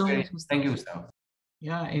 thank you so much. Thank you, Gustavo.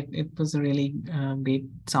 Yeah, it was a really great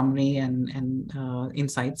summary and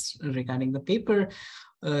insights regarding the paper.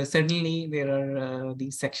 Certainly, there are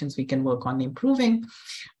these sections we can work on improving.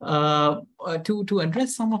 To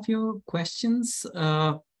address some of your questions,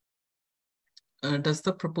 does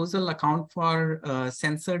the proposal account for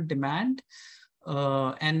censored demand?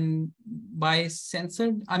 And by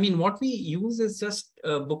censored, what we use is just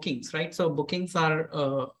bookings, right? So bookings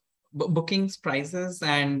are bookings, prices,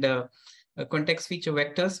 and context feature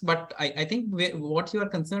vectors. But I think what you are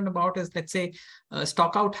concerned about is, let's say,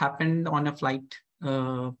 stock out happened on a flight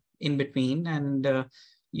in between, and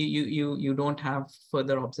you don't have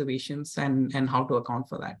further observations and how to account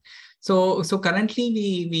for that. So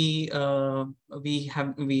currently we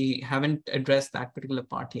haven't addressed that particular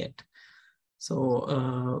part yet.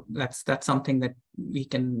 So that's something that we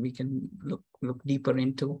can look deeper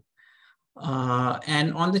into.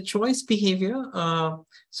 And on the choice behavior,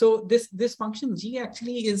 so this function G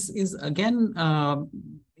actually is again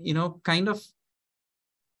kind of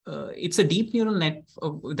it's a deep neural net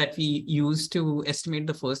that we use to estimate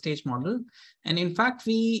the first stage model. And in fact,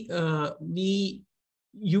 we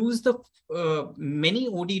use the many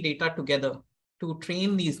OD data together to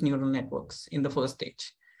train these neural networks in the first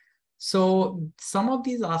stage. So some of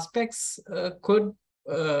these aspects could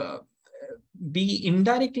be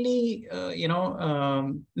indirectly,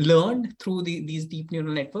 learned through these deep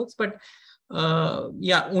neural networks, but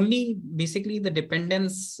only basically the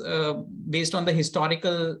dependence based on the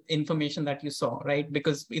historical information that you saw, right?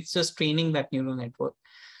 Because it's just training that neural network.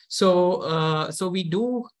 So, we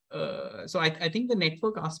do. I think the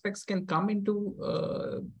network aspects can come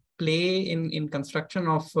into play in construction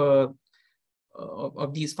of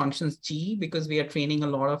these functions G, because we are training a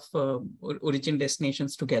lot of origin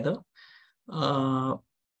destinations together.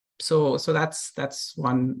 So that's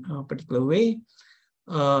one particular way.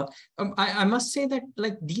 I must say that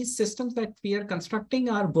like these systems that we are constructing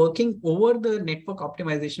are working over the network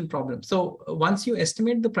optimization problem. So once you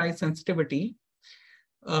estimate the price sensitivity,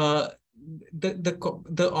 the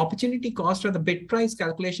opportunity cost or the bit price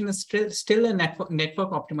calculation is still a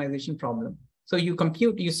network optimization problem. So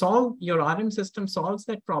you solve your RM system solves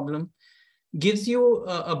that problem, gives you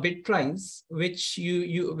a bit price which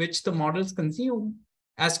the models consume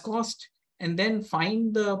as cost, and then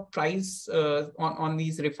find the price on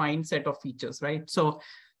these refined set of features, right? So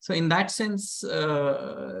in that sense,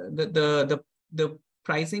 the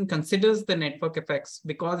pricing considers the network effects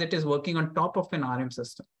because it is working on top of an RM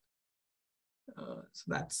system. So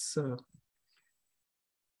that's.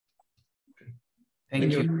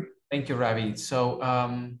 Thank you. Thank you, Ravi. So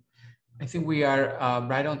I think we are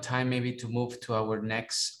right on time, maybe to move to our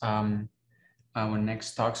next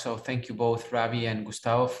talk. So thank you both, Ravi and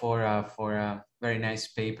Gustavo, for a very nice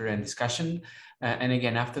paper and discussion. And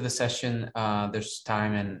again, after the session, there's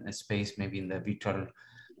time and space, maybe in the virtual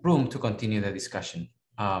room, to continue the discussion.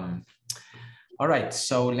 All right,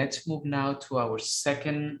 so let's move now to our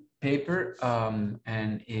second paper,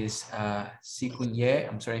 and is Zikun.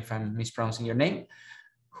 I'm sorry if I'm mispronouncing your name,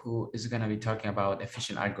 who is going to be talking about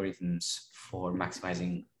efficient algorithms for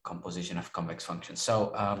maximizing composition of convex functions.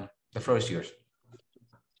 So the floor is yours.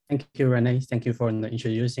 Thank you, Renee. Thank you for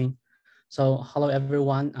introducing. So hello,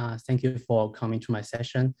 everyone. Thank you for coming to my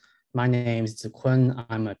session. My name is Zikun.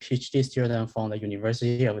 I'm a PhD student from the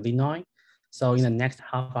University of Illinois. So in the next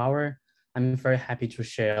half hour, I'm very happy to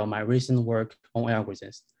share my recent work on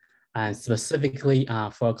algorithms, and specifically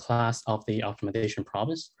for a class of the optimization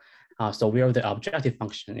problems. So where the objective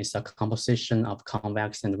function is a composition of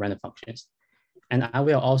convex and random functions. And I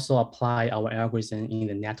will also apply our algorithm in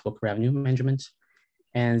the network revenue management.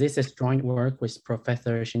 And this is joint work with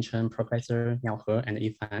Professor Chen, Professor Niao, and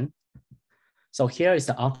Yifan. So here is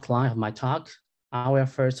the outline of my talk. I will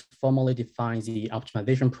first formally define the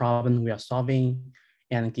optimization problem we are solving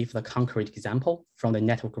and give the concrete example from the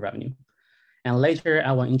network revenue. And later,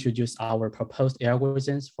 I will introduce our proposed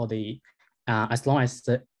algorithms for the, as long as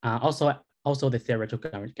the, also the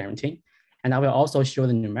theoretical guarantee. And I will also show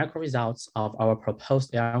the numerical results of our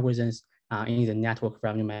proposed algorithms in the network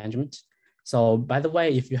revenue management. So by the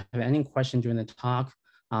way, if you have any question during the talk,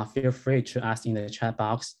 feel free to ask in the chat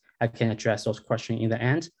box. I can address those questions in the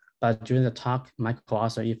end. But during the talk, my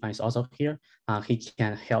co-author Yifan is also here. He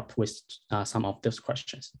can help with some of those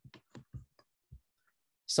questions.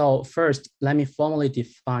 So first, let me formally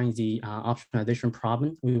define the optimization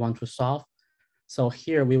problem we want to solve. So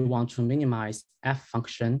here we want to minimize f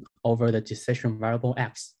function over the decision variable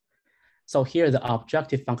x. So here the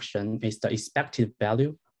objective function is the expected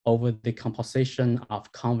value over the composition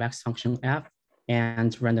of convex function f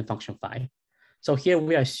and random function phi. So here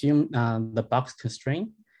we assume the box constraint,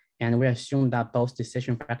 and we assume that both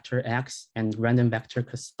decision vector x and random vector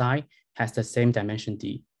psi has the same dimension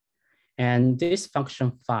d. And this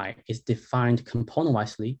function phi is defined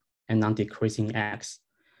component-wisely and non-decreasing x.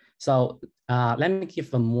 So let me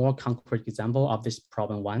give a more concrete example of this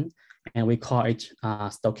problem one, and we call it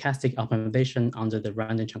stochastic optimization under the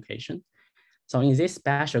random truncation. So in this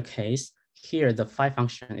special case, here the phi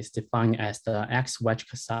function is defined as the x wedge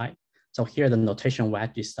psi. So here the notation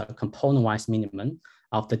wedge is the component-wise minimum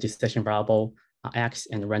of the decision variable x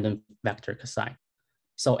and random vector psi.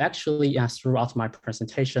 So actually, throughout my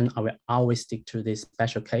presentation, I will always stick to this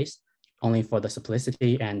special case, only for the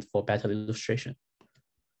simplicity and for better illustration.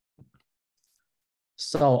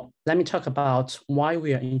 So let me talk about why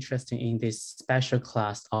we are interested in this special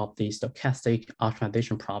class of the stochastic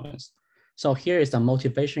optimization problems. So here is a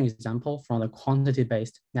motivation example from the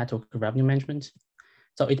quantity-based network revenue management.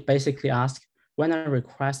 So it basically asks, when a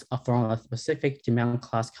request from a specific demand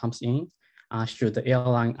class comes in, should the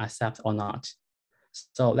airline accept or not?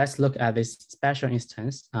 So let's look at this special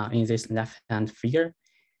instance in this left-hand figure.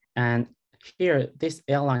 And here, this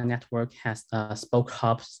airline network has a spoke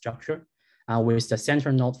hub structure with the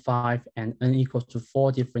center node 5 and n equals to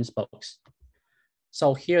 4 different spokes.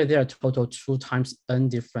 So here there are total 2 times n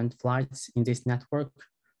different flights in this network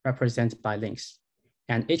represented by links.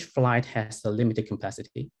 And each flight has a limited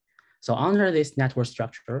complexity. So under this network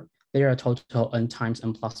structure, there are total n times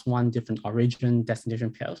n plus 1 different origin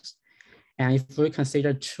destination pairs. And if we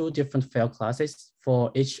consider 2 different fare classes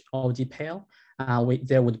for each OD pair,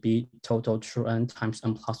 there would be total true n times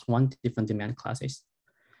n plus 1 different demand classes.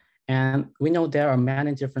 And we know there are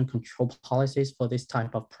many different control policies for this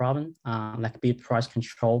type of problem, like bit price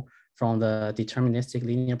control from the deterministic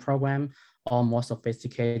linear program or more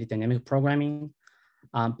sophisticated dynamic programming.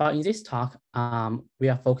 But in this talk, we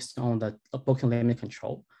are focused on the booking limit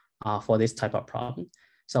control for this type of problem,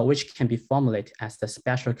 so which can be formulated as the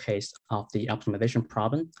special case of the optimization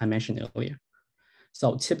problem I mentioned earlier.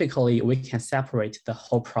 So typically, we can separate the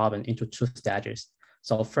whole problem into 2 stages.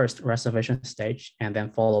 So first, reservation stage, and then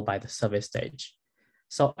followed by the service stage.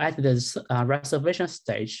 So at the reservation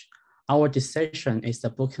stage, our decision is the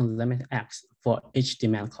booking limit X for each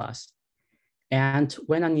demand class. And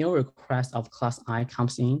when a new request of class I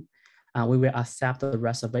comes in, we will accept the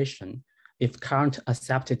reservation if current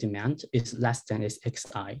accepted demand is less than its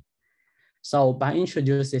XI. So by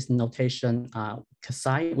introducing this notation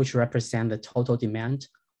Xi, which represents the total demand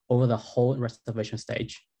over the whole reservation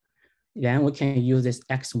stage, then we can use this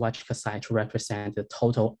X watch Xi to represent the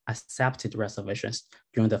total accepted reservations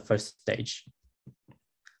during the first stage.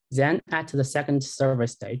 Then at the second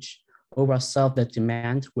service stage, we will serve the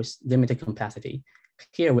demand with limited capacity.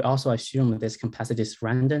 Here, we also assume this capacity is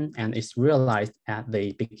random and is realized at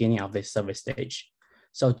the beginning of the service stage.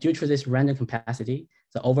 So due to this random capacity,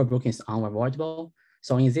 the overbooking is unavoidable.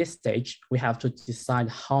 So in this stage, we have to decide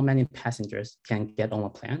how many passengers can get on a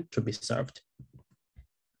plane to be served.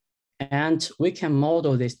 And we can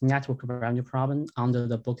model this network revenue problem under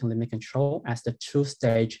the booking limit control as the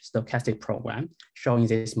 2-stage stochastic program, showing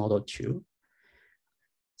this model 2.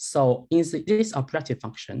 So in this objective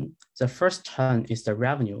function, the first term is the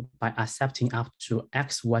revenue by accepting up to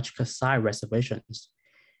X watch Xi reservations.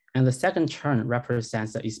 And the second term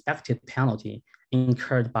represents the expected penalty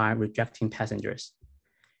incurred by rejecting passengers.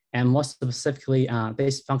 And more specifically,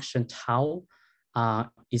 this function tau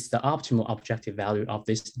is the optimal objective value of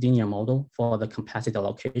this linear model for the capacity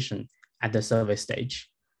allocation at the service stage.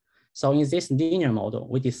 So in this linear model,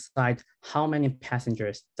 we decide how many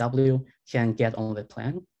passengers W can get on the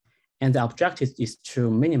plane. And the objective is to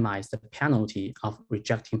minimize the penalty of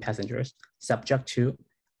rejecting passengers subject to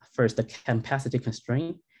first the capacity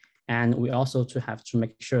constraint. And we also have to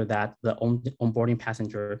make sure that the onboarding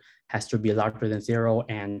passenger has to be larger than 0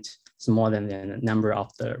 and smaller than the number of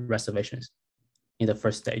the reservations in the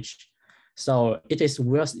first stage. So it is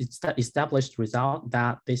well established result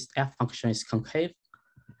that this F function is concave.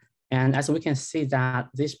 And as we can see that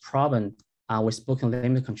this problem with booking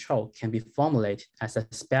limit control can be formulated as a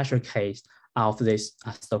special case of this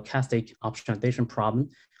stochastic optimization problem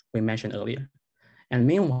we mentioned earlier. And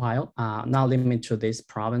meanwhile, not limited to this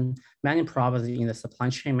problem, many problems in the supply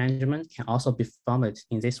chain management can also be formulated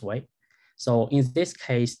in this way. So in this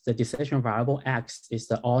case, the decision variable X is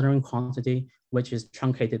the ordering quantity, which is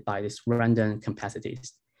truncated by these random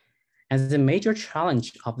capacities. And the major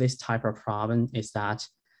challenge of this type of problem is that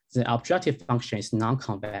the objective function is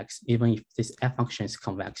non-convex, even if this F function is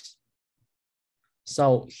convex.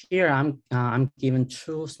 So here I'm given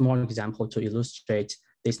 2 small examples to illustrate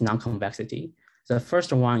this non-convexity. The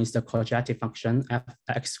first one is the quadratic function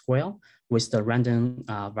fx squared with the random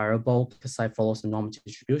variable Xi follows the normal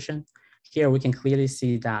distribution. Here we can clearly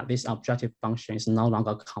see that this objective function is no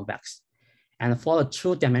longer convex. And for the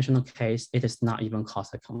 2-dimensional case, it is not even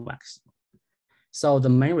quasi-convex. So the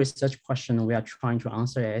main research question we are trying to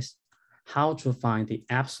answer is how to find the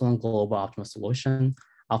epsilon global optimal solution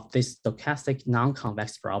of this stochastic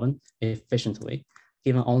non-convex problem efficiently,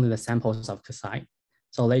 given only the samples of Xi.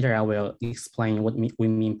 So later I will explain what we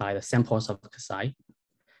mean by the samples of Xi.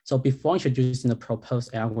 So before introducing the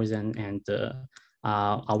proposed algorithm and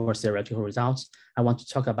our theoretical results, I want to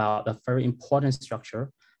talk about a very important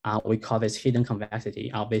structure. We call this hidden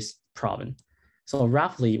convexity of this problem. So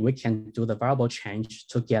roughly, we can do the variable change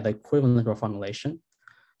to get the equivalent reformulation.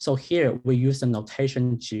 So here we use the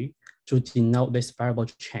notation G to denote this variable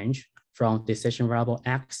change from decision variable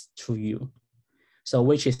X to U. So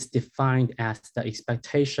which is defined as the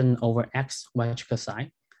expectation over X wedge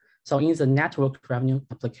Xi. So in the network revenue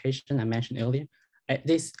application I mentioned earlier,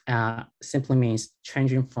 this simply means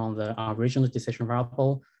changing from the original decision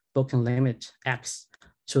variable booking limit X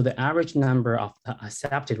to the average number of the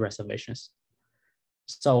accepted reservations.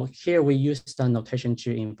 So here we use the notation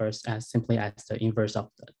G inverse as simply as the inverse of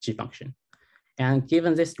the G function. And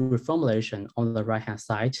given this reformulation on the right-hand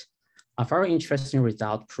side, a very interesting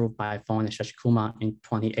result proved by Fong and Kumar in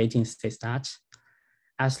 2018 states that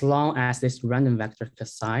as long as this random vector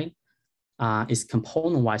psi is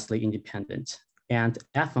component-wisely independent and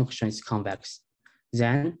f function is convex,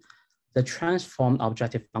 then the transformed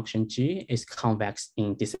objective function G is convex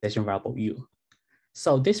in decision variable U.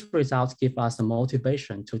 So this result gives us the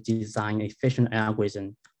motivation to design an efficient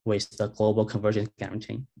algorithm with the global convergence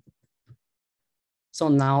guarantee. So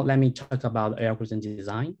now let me talk about algorithm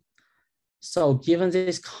design. So given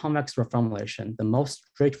this convex reformulation, the most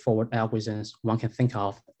straightforward algorithms one can think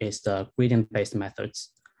of is the gradient-based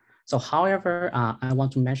methods. So however, I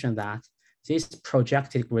want to mention that these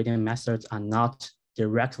projected gradient methods are not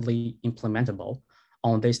directly implementable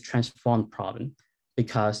on this transformed problem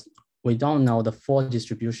because we don't know the full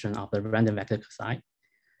distribution of the random vector psi.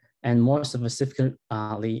 And more specifically,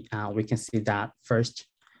 we can see that first,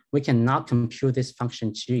 we cannot compute this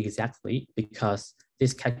function G exactly because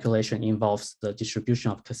this calculation involves the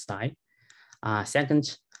distribution of psi.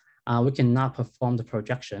 Second, we cannot perform the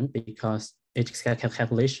projection because its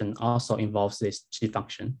calculation also involves this G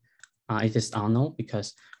function. It is unknown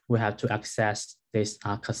because we have to access this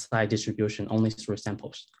psi distribution only through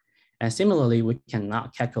samples. And similarly, we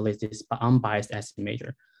cannot calculate this unbiased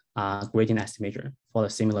estimator, gradient estimator for a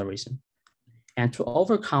similar reason. And to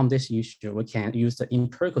overcome this issue, we can use the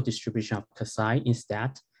empirical distribution of psi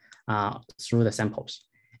instead through the samples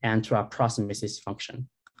and to approximate this function.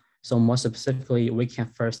 So more specifically, we can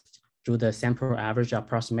first do the sample average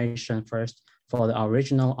approximation first for the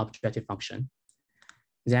original objective function.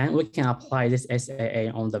 Then we can apply this SAA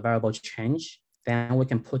on the variable change. Then we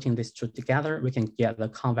can put in these two together. We can get the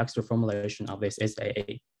convex reformulation of this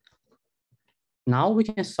SAA. Now we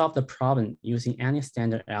can solve the problem using any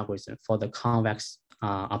standard algorithm for the convex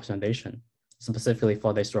optimization, specifically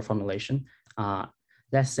for this reformulation.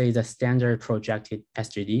 Let's say the standard projected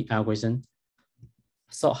SGD algorithm.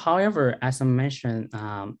 So however, as I mentioned,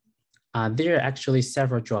 there are actually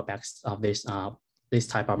several drawbacks of this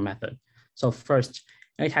type of method. So first,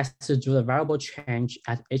 it has to do the variable change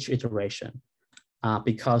at each iteration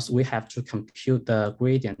because we have to compute the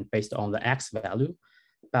gradient based on the X value.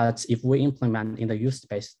 But if we implement in the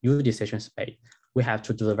U decision space, we have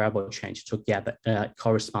to do the variable change to get the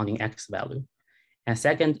corresponding X value. And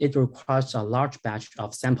second, it requires a large batch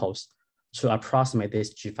of samples to approximate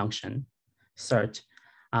this G function. Third,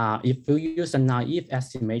 if we use a naive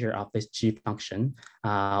estimator of this G function,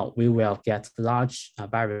 we will get large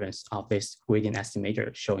variance of this gradient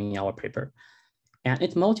estimator shown in our paper. And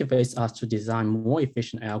it motivates us to design more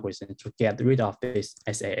efficient algorithms to get rid of this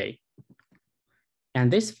SAA. And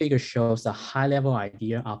this figure shows a high-level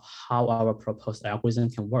idea of how our proposed algorithm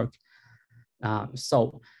can work.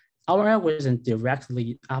 So our algorithm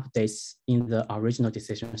directly updates in the original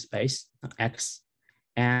decision space, X,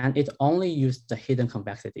 and it only uses the hidden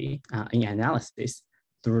convexity in analysis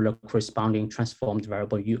through the corresponding transformed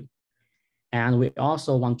variable U. And we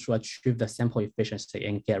also want to achieve the sample efficiency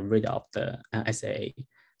and get rid of the SAA.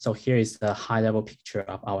 So here is the high-level picture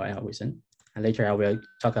of our algorithm. And later I will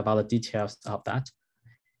talk about the details of that.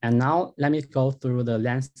 And now let me go through the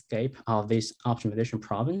landscape of this optimization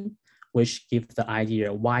problem, which gives the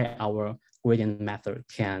idea why our gradient method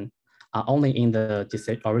can only in the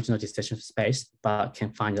original decision space, but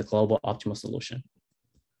can find a global optimal solution.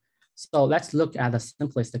 So let's look at the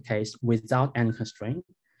simplest case without any constraint.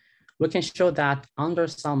 We can show that under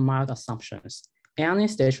some mild assumptions, any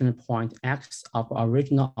stationary point X of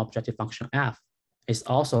original objective function F is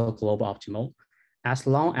also global optimal, as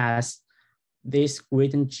long as this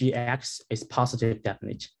gradient GX is positive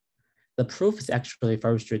definite. The proof is actually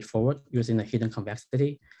very straightforward using the hidden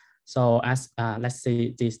convexity. So as let's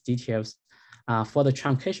see these details, for the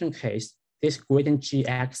truncation case, this gradient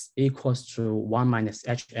GX equals to 1 minus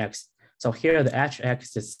HX. So here the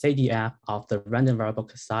HX is CDF of the random variable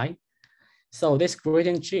psi. So this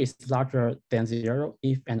gradient G is larger than 0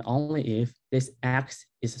 if and only if this X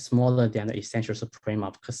is smaller than the essential supreme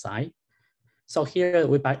of psi. So here,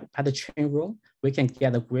 by the chain rule, we can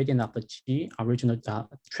get the gradient of the G original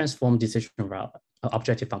transformed decision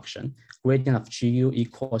objective function. Gradient of GU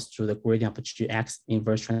equals to the gradient of GX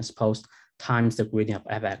inverse transpose times the gradient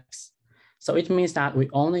of Fx. So it means that we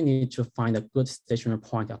only need to find a good stationary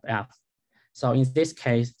point of F. So in this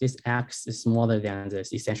case, this X is smaller than the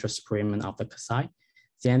essential supreme of the psi.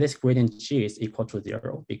 Then this gradient G is equal to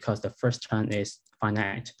 0 because the first term is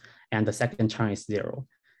finite and the second term is 0.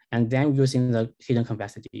 And then using the hidden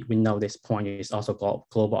complexity, we know this point is also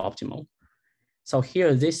global optimal. So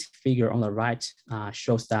here, this figure on the right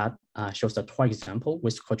shows the toy example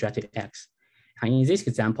with quadratic x. And in this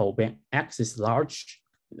example, when x is large,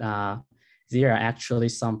 there are actually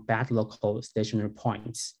some bad local stationary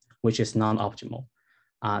points, which is non-optimal.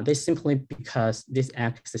 This simply because this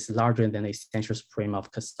x is larger than the essential supreme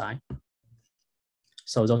of Kasai.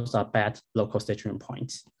 So those are bad local stationary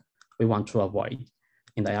points we want to avoid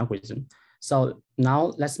in the algorithm. So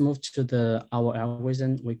now let's move to our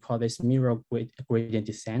algorithm. We call this mirror gradient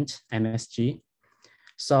descent, MSG.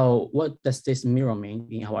 So what does this mirror mean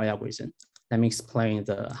in our algorithm? Let me explain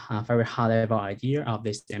the very high level idea of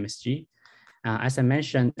this MSG. As I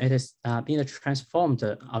mentioned, it is in the transformed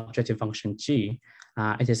objective function G,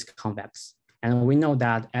 it is convex. And we know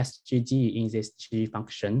that SGD in this G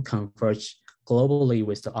function converge globally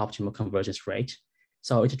with the optimal convergence rate.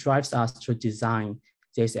 So it drives us to design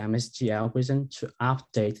this MSG algorithm to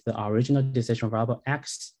update the original decision variable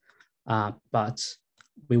X, but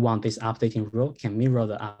we want this updating rule can mirror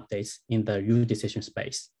the updates in the U decision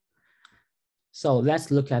space. So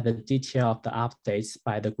let's look at the detail of the updates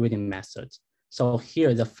by the gradient method. So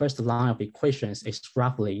here, the first line of equations is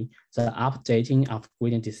roughly the updating of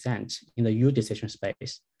gradient descent in the U decision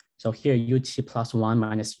space. So here, UT plus 1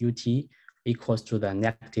 minus UT equals to the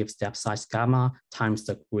negative step size gamma times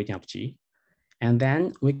the gradient of G. And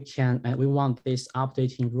then we want this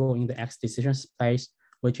updating rule in the X decision space,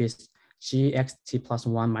 which is GXT plus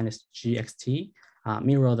 1 minus GXT,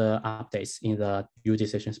 mirror the updates in the U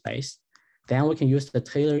decision space. Then we can use the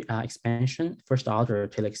Taylor expansion, first order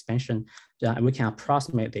Taylor expansion. We can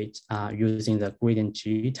approximate it using the gradient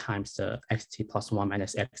G times the XT plus 1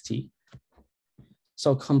 minus XT.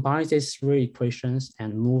 So combine these three equations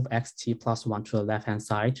and move XT plus 1 to the left-hand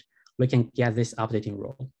side, we can get this updating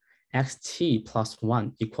rule. XT plus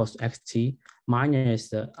 1 equals to XT minus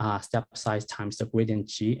the step size times the gradient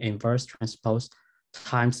G inverse transpose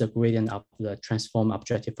times the gradient of the transform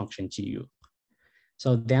objective function GU.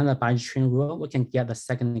 So then the by chain rule, we can get the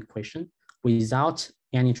second equation without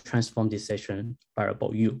any transform decision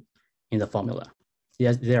variable U in the formula.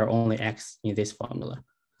 Yes, there are only X in this formula.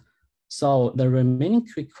 So the remaining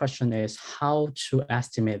quick question is how to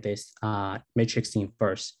estimate this matrix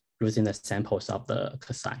inverse using the samples of the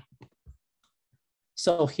Kasai.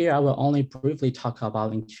 So here I will only briefly talk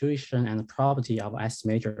about intuition and property of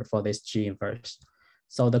estimator for this G inverse.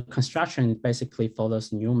 So the construction basically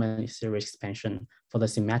follows Newman series expansion for the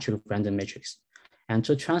symmetric random matrix. And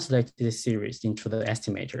to translate this series into the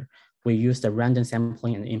estimator, we use the random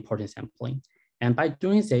sampling and important sampling. And by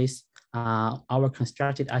doing this, our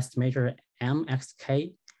constructed estimator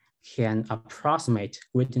MXK can approximate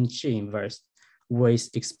gradient G inverse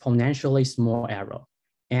with exponentially small error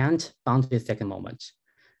and bounded second moment.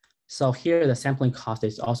 So here the sampling cost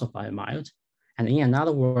is also very mild. And in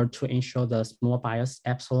another word, to ensure the small bias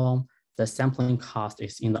epsilon, the sampling cost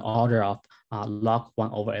is in the order of log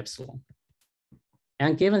 1 over epsilon.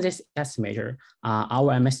 And given this estimator,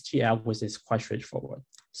 our MSG algorithm is quite straightforward.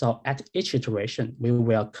 So at each iteration, we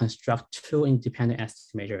will construct two independent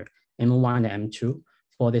estimators, M1 and M2,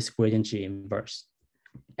 for this gradient G inverse.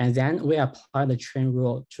 And then we apply the chain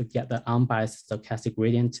rule to get the unbiased stochastic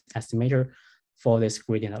gradient estimator for this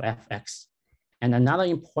gradient of Fx. And another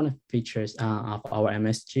important feature of our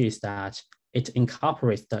MSG is that it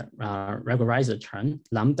incorporates the regularizer term,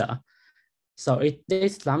 lambda. So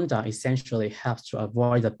this lambda essentially helps to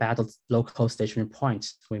avoid the bad local stationary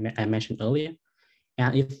points I mentioned earlier.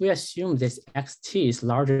 And if we assume this xt is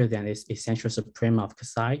larger than this essential supreme of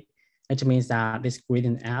Kasai, it means that this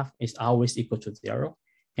gradient f is always equal to 0,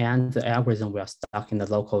 and the algorithm will stuck in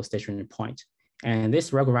the local stationary point. And this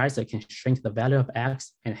regularizer can shrink the value of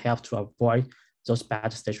x and help to avoid those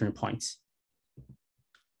bad stationary points.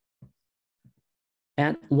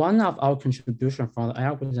 And one of our contributions from the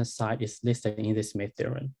algorithm side is listed in this Smith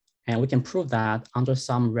theorem. And we can prove that under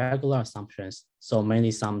some regular assumptions, so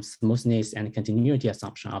mainly some smoothness and continuity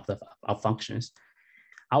assumption of functions,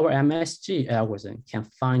 our MSG algorithm can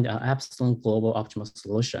find an epsilon global optimal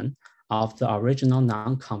solution of the original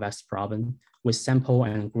non-convex problem with sample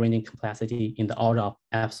and gradient complexity in the order of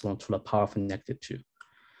epsilon to the power of -2.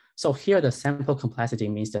 So here the sample complexity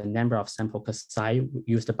means the number of sample Kasai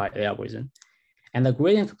used by the algorithm. And the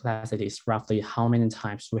gradient complexity is roughly how many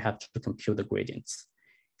times we have to compute the gradients.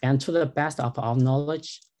 And to the best of our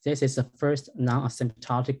knowledge, this is the first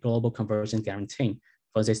non-asymptotic global conversion guarantee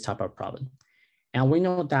for this type of problem. And we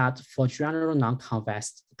know that for general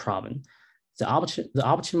non-convex problem, the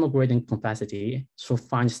optimal gradient complexity to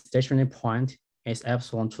find stationary point is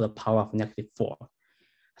epsilon to the power of -4.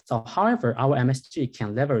 So however, our MSG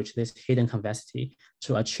can leverage this hidden convexity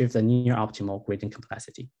to achieve the near optimal gradient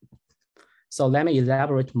complexity. So let me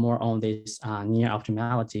elaborate more on this near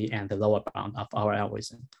optimality and the lower bound of our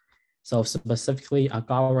algorithm. So specifically,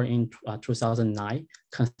 Gower in 2009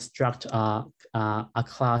 construct a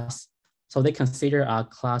class. So they consider a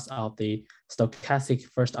class of the stochastic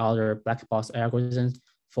first order black box algorithms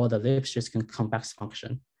for the Lipschitz convex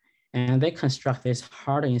function. And they construct this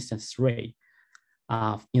hard instance array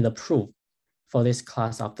in the proof for this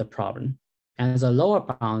class of the problem. And the lower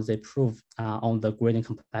bound they prove on the gradient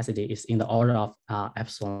complexity is in the order of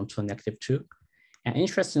epsilon to -2. And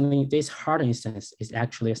interestingly, this hard instance is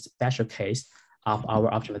actually a special case of our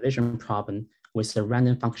optimization problem with the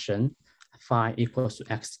random function phi equals to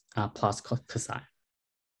x plus cosine.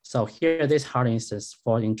 So here, this hard instance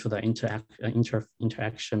falls into the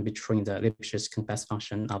interaction between the Lipschitz convex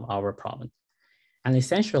function of our problem. And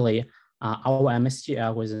essentially, our MSG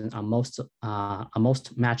algorithm most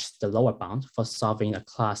match the lower bound for solving a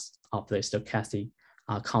class of the stochastic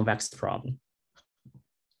convex problem.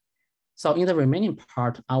 So in the remaining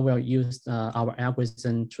part, I will use our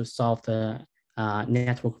algorithm to solve the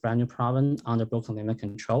network value problem under broken limit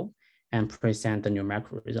control and present the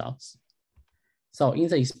numerical results. So in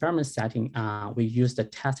the experiment setting, we use the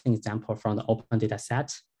testing example from the open data set,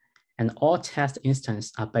 and all test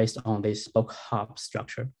instances are based on this spoke hub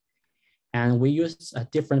structure. And we use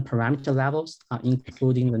different parameter levels,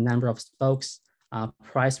 including the number of spokes,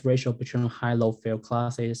 price ratio between high-low field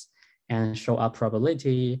classes, and show up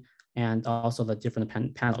probability, and also the different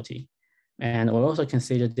penalty. And we also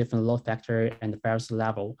consider different load factor and various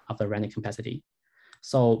level of the random complexity.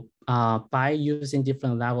 So by using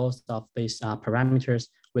different levels of these parameters,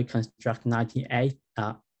 we construct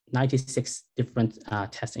 96 different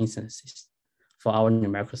test instances for our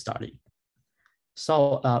numerical study.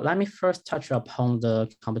 So let me first touch upon the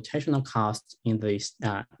computational cost in this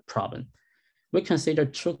problem. We consider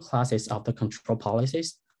two classes of the control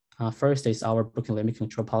policies. First is our booking limit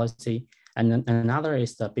control policy, and then another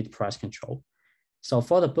is the bid price control. So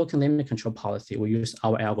for the booking limit control policy, we use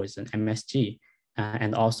our algorithm MSG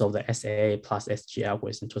and also the SAA plus SG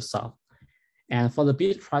algorithm to solve. And for the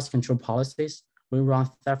bid price control policies, we run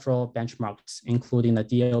several benchmarks, including the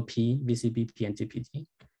DLP, VCBP, and DPD.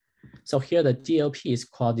 So here the DLP is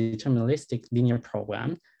called deterministic linear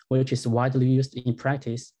program, which is widely used in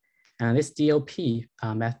practice. And this DLP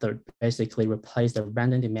method basically replaces the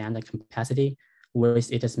random demand and capacity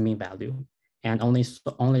with its mean value, and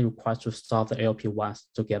only requires to solve the ALP once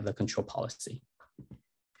to get the control policy.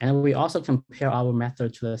 And we also compare our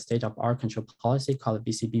method to the state-of-art control policy called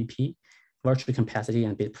VCBP, virtual capacity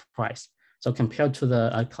and bid price. So compared to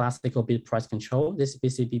the classical bid price control, this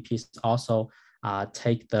VCBP is also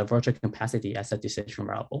take the virtual capacity as a decision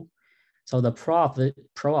variable. So the pro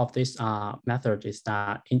of this method is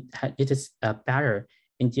that it is better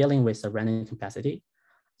in dealing with the random capacity.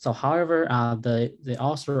 So however, the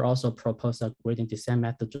author also proposed a gradient descent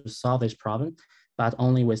method to solve this problem, but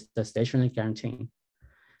only with the stationary guaranteeing.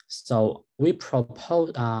 So we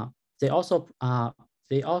propose,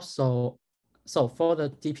 so for the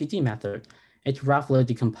DPD method, it roughly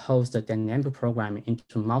decomposed the dynamic programming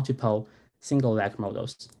into multiple single leg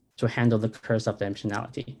models to handle the curse of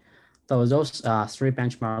dimensionality. So those three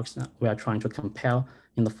benchmarks we are trying to compare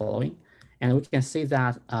in the following. And we can see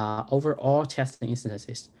that over all testing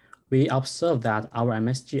instances, we observe that our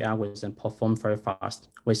MSG algorithm performed very fast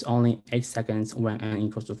with only 8 seconds when n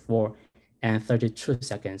equals to 4 and 32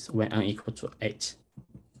 seconds when n equals to 8.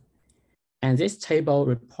 And this table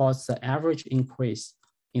reports the average increase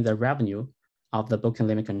in the revenue of the booking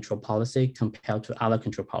limit control policy compared to other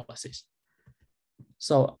control policies.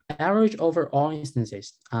 So average over all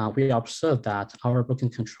instances, we observe that our booking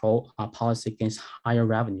control policy gains higher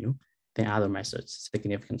revenue than other methods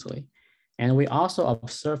significantly. And we also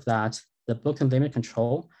observe that the booking limit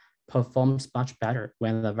control performs much better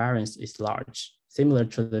when the variance is large, similar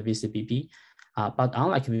to the VCBP. But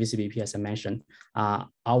unlike VCBP, as I mentioned, our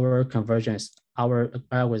algorithm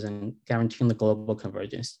guaranteeing the global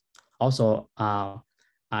convergence. Also,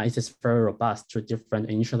 it is very robust to different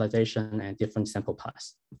initialization and different sample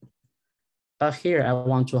paths. But here I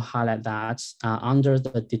want to highlight that under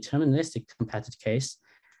the deterministic competitive case,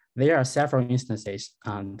 there are several instances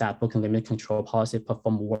that booking limit control policy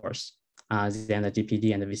perform worse than the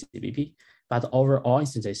DPD and the VCBP. But over all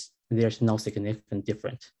instances, there's no significant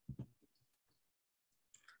difference.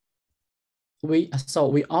 So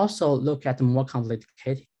we also look at the more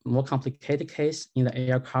complicated case in the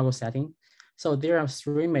air cargo setting. So there are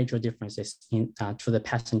three major differences to the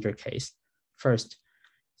passenger case. First,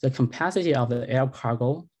 the capacity of the air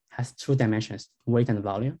cargo has two dimensions, weight and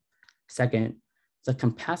volume. Second, the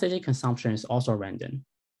capacity consumption is also random.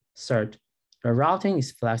 Third, the routing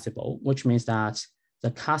is flexible, which means that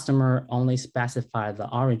the customer only specifies the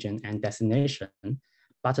origin and destination,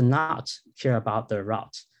 but not care about the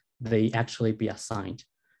route they actually be assigned.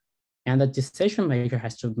 And the decision maker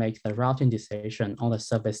has to make the routing decision on the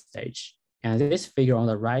service stage. And this figure on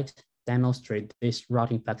the right demonstrates this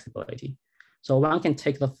routing flexibility. So one can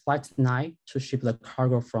take the flight 9 to ship the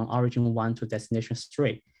cargo from origin 1 to destination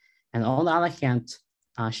 3. And on the other hand,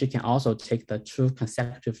 she can also take the 2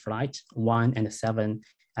 consecutive flights, 1 and 7,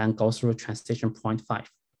 and go through transition point 5.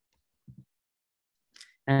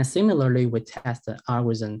 And similarly, we test the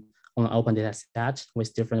algorithm on an open data set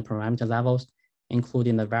with different parameter levels,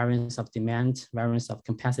 including the variance of demand, variance of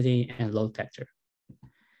capacity, and load factor.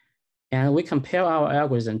 And we compare our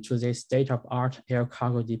algorithm to this state-of-art air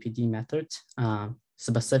cargo DPD method,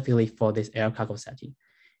 specifically for this air cargo setting.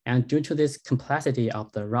 And due to this complexity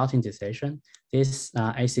of the routing decision, this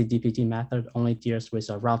AC DPD method only deals with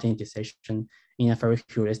a routing decision in a very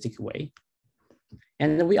heuristic way.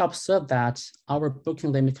 And we observed that our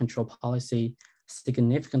booking limit control policy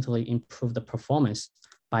significantly improved the performance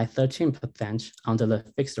by 13% under the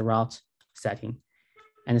fixed route setting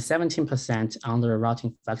and 17% under the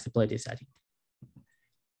routing flexibility setting.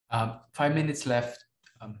 5 minutes left.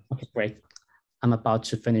 Okay, great. I'm about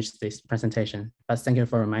to finish this presentation, but thank you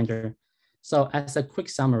for a reminder. So as a quick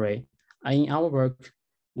summary, in our work,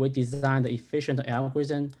 we designed the efficient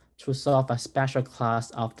algorithm to solve a special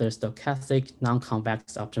class of the stochastic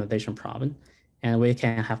non-convex optimization problem, and we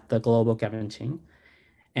can have the global guarantee.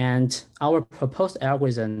 And our proposed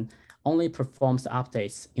algorithm only performs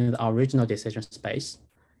updates in the original decision space.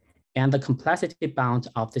 And the complexity bound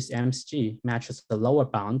of this MSG matches the lower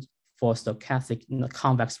bound for stochastic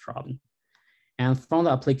convex problem. And from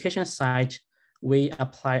the application side, we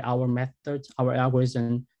apply our method, our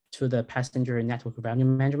algorithm to the passenger network revenue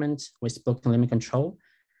management with booking limit control,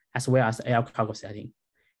 as well as air cargo setting.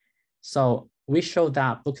 So we show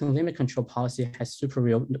that booking limit control policy has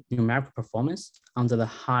superior numerical performance under the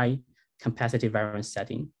high capacity variance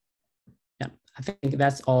setting. Yeah, I think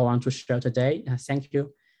that's all I want to share today. Thank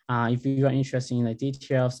you. If you are interested in the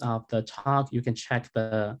details of the talk, you can check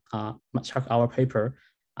our paper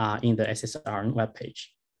in the SSR webpage.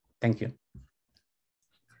 Thank you.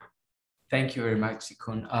 Thank you very much,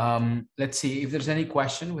 Zikun. Let's see if there's any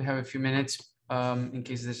question. We have a few minutes in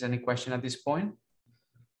case there's any question at this point.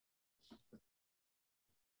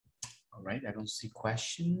 All right, I don't see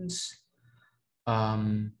questions. All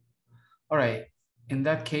right, in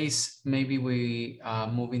that case, maybe we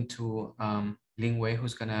move into Linwei,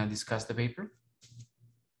 who's gonna discuss the paper.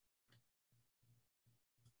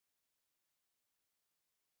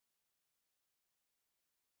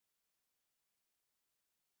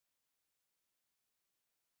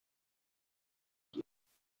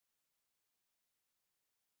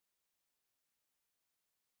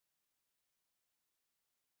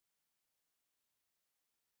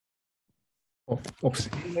 Oh, oops.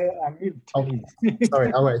 Oh,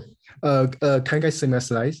 sorry. All right. Can you guys see my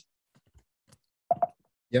slides?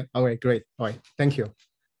 Yeah. All right. Great. All right. Thank you.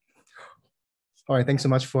 All right. Thanks so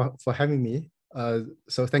much for having me.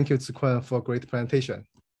 So thank you, Zikun, for a great presentation.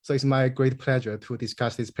 So it's my great pleasure to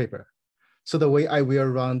discuss this paper. So the way I will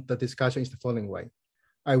run the discussion is the following way.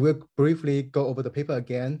 I will briefly go over the paper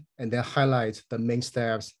again and then highlight the main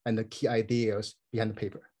steps and the key ideas behind the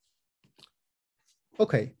paper.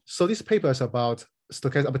 Okay, so this paper is about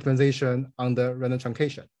stochastic optimization under random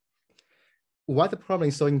truncation. Why the problem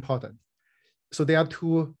is so important? So there are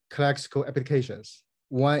two classical applications.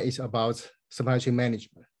 One is about supply chain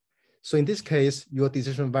management. So in this case, your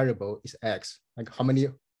decision variable is X, like how many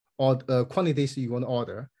quantities you want to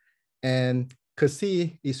order. And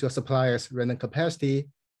C is your supplier's random capacity.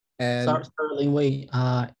 And sorry,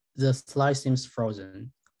 Linwei, the slide seems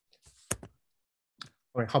frozen.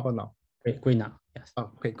 All right, how about now? Great now, yes.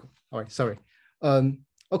 Oh, okay, cool. All right, sorry.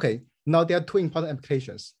 Okay, now there are two important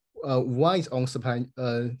applications. One is on supply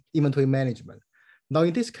inventory management. Now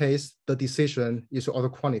in this case, the decision is to order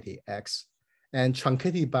quantity X and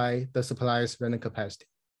truncated by the supplier's random capacity.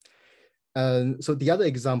 So the other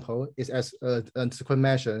example is as Zikun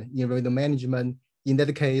mentioned in revenue management. In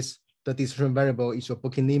that case, the decision variable is your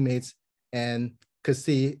booking limits and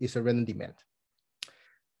C is a random demand.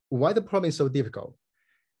 Why the problem is so difficult?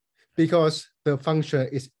 Because the function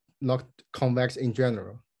is not convex in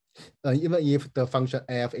general, even if the function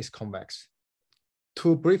f is convex.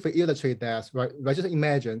 To briefly illustrate that, right, just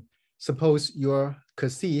imagine, suppose your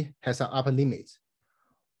C has an upper limit.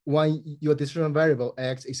 When your decision variable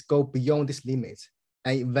X is go beyond this limit,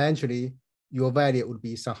 and eventually your value would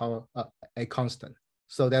be somehow a constant.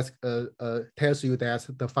 So that tells you that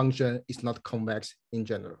the function is not convex in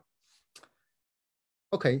general.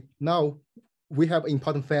 Okay, now we have an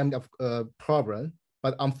important family of problem,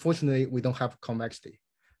 but unfortunately we don't have convexity.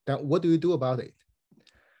 Then what do you do about it?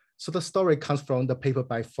 So the story comes from the paper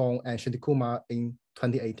by Fong and Kumar in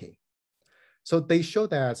 2018. So they show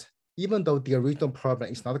that even though the original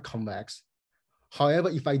problem is not convex, however,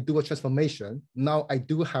 if I do a transformation, now I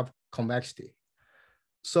do have convexity.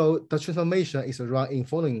 So the transformation is run in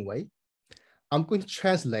following way. I'm going to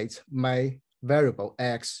translate my variable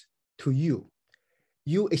x to u.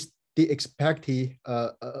 U is the expected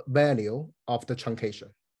value of the truncation.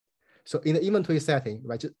 So in the inventory setting,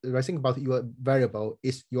 right, think about your variable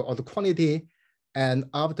is your order quantity, and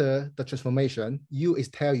after the transformation, U is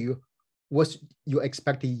tell you what's your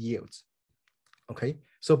expected yields. Okay,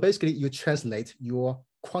 so basically you translate your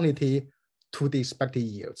quantity to the expected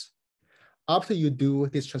yields. After you do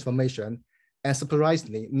this transformation, and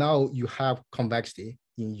surprisingly, now you have convexity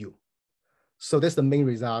in U. So that's the main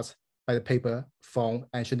result by the paper from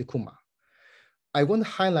Chen Kumar. I want to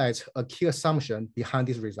highlight a key assumption behind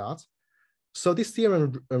this result. So this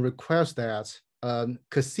theorem requires that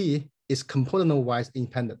Kasi is component-wise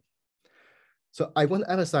independent. So I want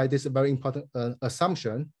to emphasize this very important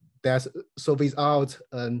assumption that so without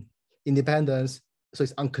independence, so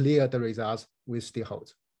it's unclear the results will still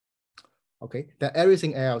hold. Okay, then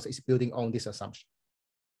everything else is building on this assumption.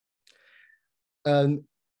 And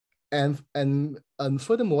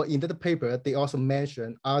furthermore, in that paper, they also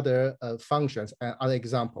mention other functions and other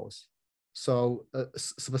examples. So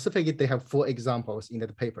specifically, they have 4 examples in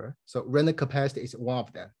that paper. So random capacity is one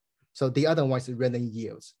of them. So the other one is random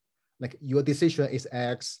yields. Like your decision is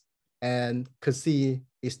X, and Kasi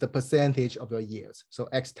is the percentage of your yields. So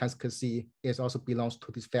X times Kasi is also belongs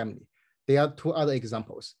to this family. There are 2 other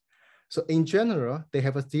examples. So in general, they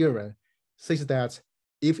have a theorem says that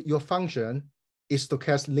if your function is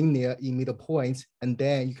stochastic linear in middle points, and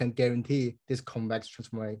then you can guarantee this convex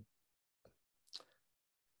transformation.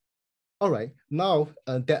 All right, now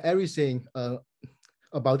that everything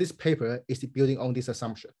about this paper is building on this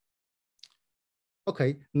assumption.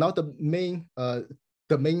 Okay, now the main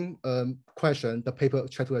question the paper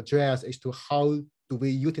try to address is to how do we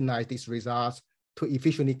utilize these results to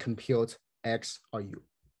efficiently compute X or U.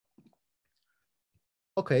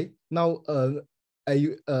 Okay, now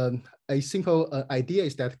a simple idea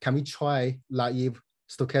is that can we try naive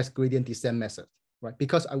stochastic gradient descent method, right?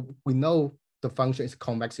 Because we know the function is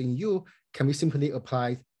convex in U, can we simply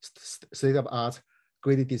apply state-of-art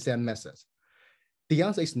gradient descent methods? The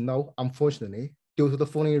answer is no, unfortunately, due to the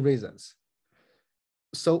following reasons.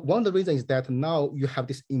 So one of the reasons is that now you have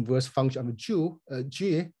this inverse function of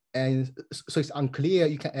G, and so it's unclear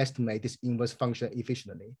you can estimate this inverse function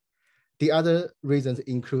efficiently. The other reasons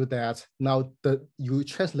include that now you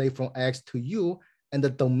translate from X to U, and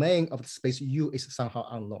the domain of the space U is somehow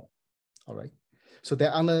unknown. All right. So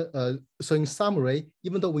so in summary,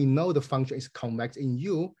 even though we know the function is convex in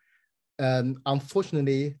U,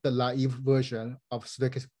 unfortunately, the naive version of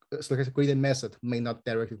stochastic gradient method may not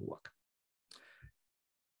directly work.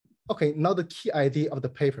 Okay, now the key idea of the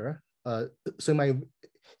paper. So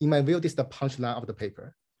in my view, this is the punchline of the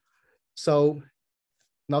paper. So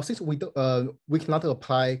now since we cannot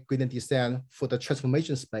apply gradient descent for the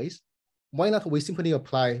transformation space, why not we simply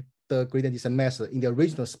apply the gradient descent method in the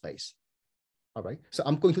original space? All right, so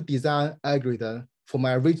I'm going to design algorithm for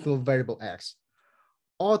my original variable X.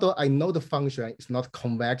 Although I know the function is not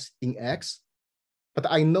convex in X, but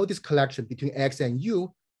I know this collection between X and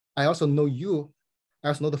U. I also know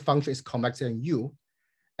the function is convex in U.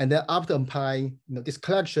 And then after applying this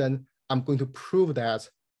collection, I'm going to prove that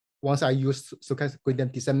once I use stochastic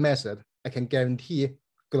gradient descent method, I can guarantee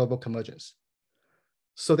global convergence.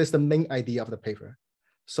 So that's the main idea of the paper.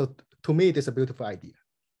 So to me, it's a beautiful idea.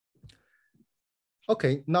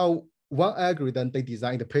 Okay, now one algorithm they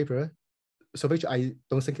designed in the paper, so which I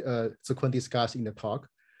don't think Zikun discussed in the talk.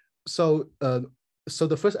 So so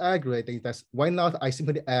the first algorithm is that why not I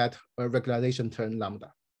simply add a regularization term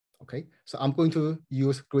lambda. Okay, so I'm going to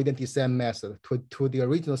use gradient descent method to the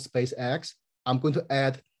original space X. I'm going to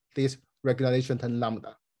add this regularization term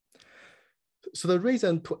lambda. So the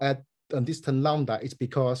reason to add this term lambda is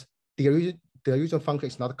because the original function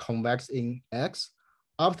is not convex in X.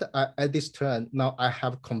 After I add this term, now I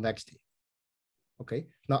have convexity. Okay,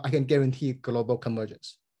 now I can guarantee global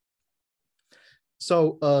convergence.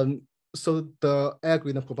 So so the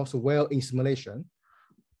algorithm performs well in simulation.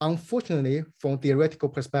 Unfortunately, from theoretical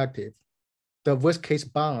perspective, the worst case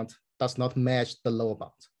bound does not match the lower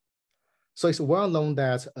bound. So it's well known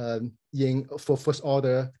that for first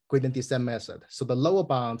order gradient descent method, so the lower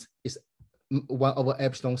bound is 1 over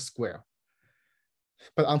epsilon square.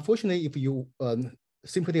 But unfortunately, if you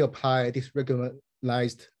simply apply this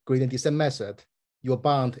regularized gradient descent method, your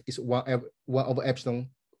bound is 1 over epsilon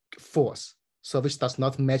force, so which does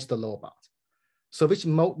not match the lower bound. So which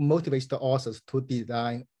motivates the authors to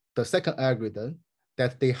design the second algorithm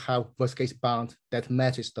that they have worst case bound that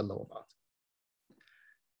matches the lower bound.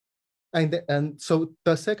 And so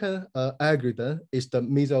the second algorithm is the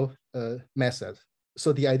meso method.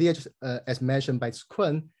 So the idea, as mentioned by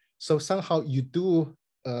Zikun, so somehow you do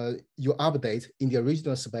your update in the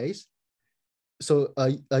original space. So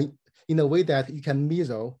in a way that you can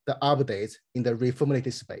measure the update in the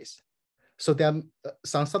reformulated space. So there are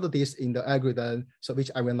some subtleties in the algorithm, so which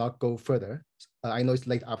I will not go further. I know it's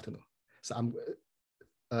late afternoon, so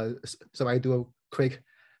so I do a quick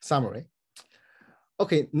summary.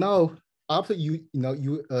 Okay, now after you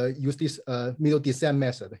use this middle descent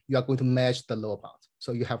method, you are going to match the lower bound.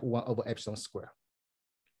 So you have 1 over epsilon square.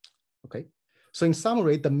 Okay, so in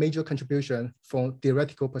summary, the major contribution from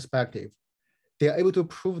theoretical perspective, they are able to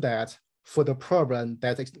prove that for the problem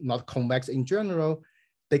that is not convex in general,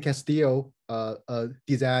 they can still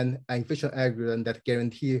design an efficient algorithm that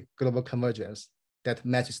guarantee global convergence that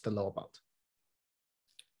matches the lower bound.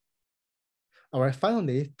 All right,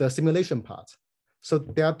 finally, the simulation part. So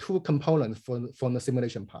there are 2 components from the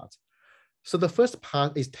simulation part. So the first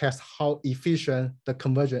part is test how efficient the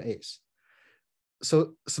conversion is.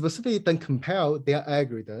 So specifically then compare their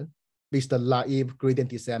algorithm with the naive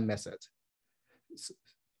gradient descent method.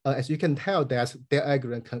 As you can tell that their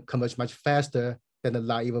algorithm can converge much faster than the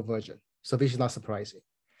naive version. So this is not surprising.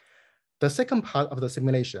 The second part of the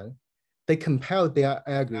simulation, they compare their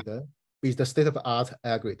algorithm with the state-of-the-art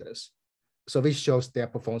algorithms. So this shows their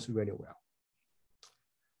performance really well.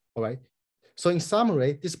 All right. So in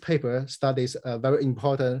summary, this paper studies a very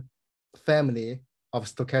important family of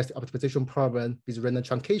stochastic optimization problem with random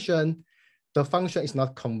truncation. The function is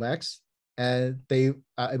not convex, and they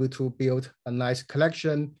are able to build a nice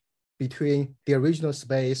collection between the original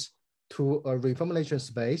space to a reformulation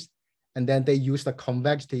space, and then they use the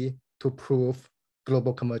convexity to prove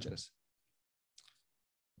global convergence.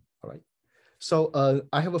 All right. So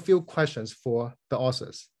I have a few questions for the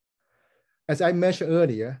authors. As I mentioned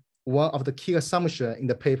earlier, one of the key assumptions in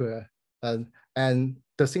the paper and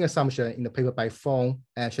the single assumption in the paper by Fong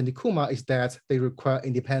and Shahin Kumar is that they require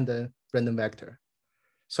independent random vector.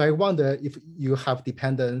 So I wonder if you have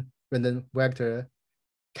dependent random vector,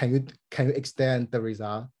 can you extend the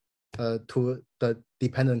result to the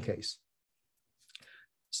dependent case?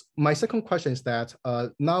 My second question is that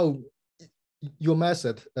now your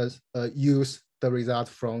method use the result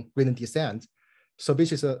from gradient descent. So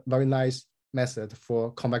this is a very nice method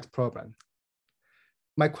for convex problem.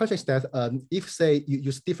 My question is that if say you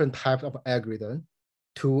use different types of algorithm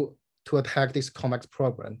to attack this convex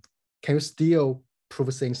problem, can you still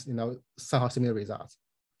prove things, somehow similar results?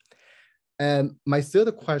 And my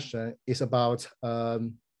third question is about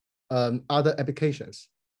other applications.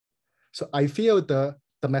 So I feel the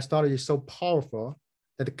methodology is so powerful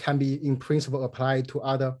that it can be in principle applied to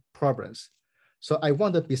other problems. So I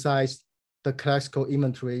wonder, besides the classical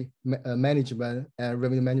inventory management and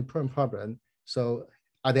revenue management problem, so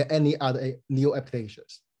are there any other new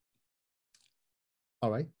applications?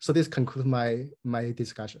 All right, so this concludes my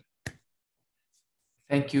discussion.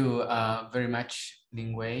 Thank you very much,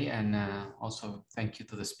 Linwei, and also thank you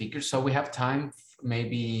to the speakers. So we have time,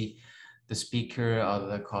 maybe the speaker or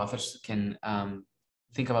the co-authors can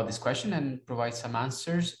think about this question and provide some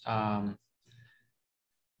answers.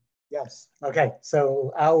 Yes. Okay.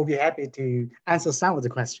 So I will be happy to answer some of the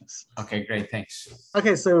questions. Okay. Great. Thanks.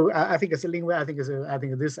 Okay. So I think it's a Linwei. I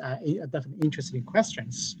think these are definitely interesting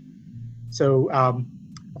questions. So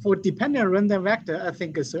for dependent random vector, I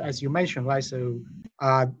think as you mentioned, right? So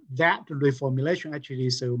that reformulation actually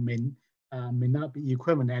may not be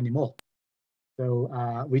equivalent anymore.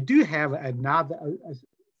 So we do have another.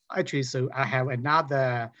 Actually, so I have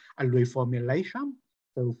another reformulation.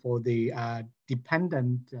 So for the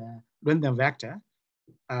dependent random vector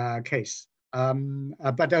case,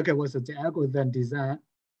 but okay, was the algorithm design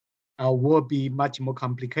will be much more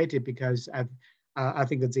complicated because I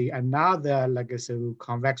think that another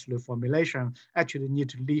convex reformulation actually need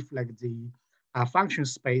to leave the function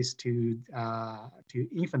space to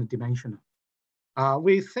infinite dimensional.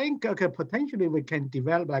 We think potentially we can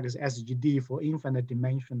develop this SGD for infinite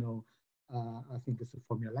dimensional. I think it's a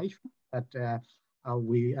formulation, but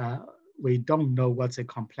we don't know what the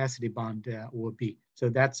complexity bound will be. So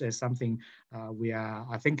that's something we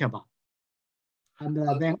are thinking about. And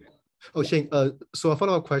then Oh, Shane, so a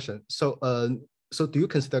follow-up question. So do you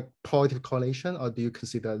consider positive correlation or do you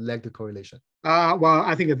consider negative correlation? Well,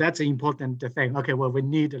 I think that's an important thing. Okay, well, we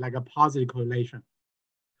need like a positive correlation.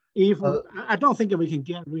 If I don't think we can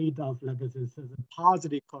get rid of like this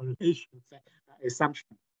positive correlation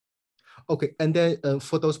assumption. Okay, and then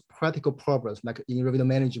for those practical problems like in revenue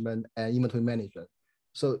management and inventory management,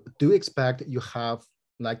 so do you expect you have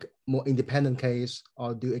like more independent case,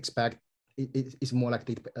 or do you expect it's more like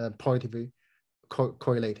positively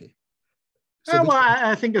correlated? So well,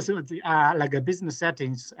 I think it's like a business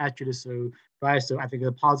settings actually. So right, so I think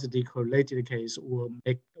a positive correlated case will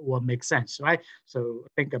make sense, right? So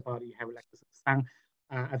think about you have like some,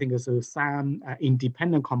 I think it's some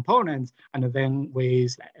independent components, and then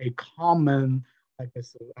with a common like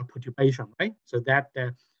a perturbation, right? So that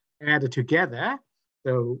add together,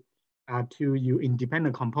 so to your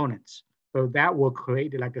independent components, so that will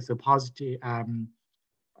create like a positive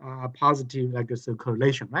positive like a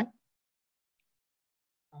correlation, right?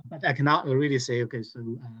 But I cannot really say, okay,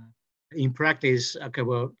 so in practice, okay,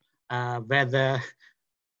 well, whether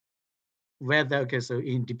okay, so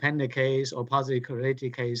independent case or positive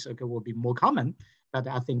correlated case, okay, will be more common. But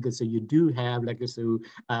I think so you do have like so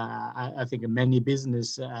I think many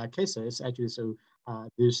business cases actually, so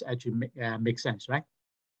this actually makes sense, right?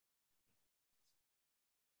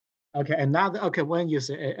 Okay, another okay when you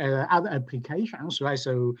say other applications, right?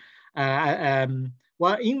 So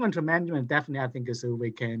well, inventory management definitely I think so we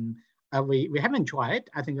can we haven't tried.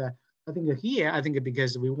 I think here I think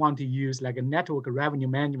because we want to use like a network revenue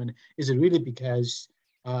management is really because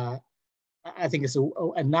I think it's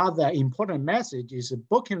another important message is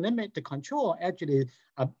booking limit control actually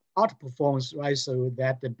outperforms, right? So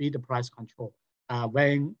that the bid price control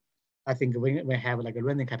when I think we have like a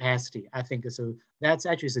running capacity. I think so that's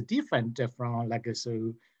actually so different from like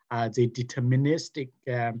so the deterministic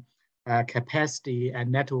capacity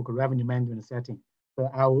and network revenue management setting.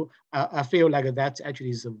 So I feel like that's actually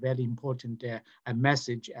is a very important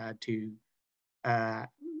message to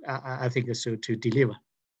I think so to deliver.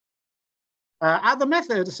 Other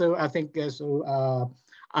methods, so I think so.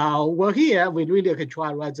 Well, here we really could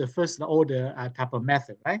try right the first order type of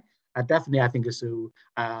method, right? Definitely, I think so.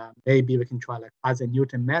 Maybe we can try like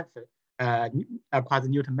quasi-Newton method.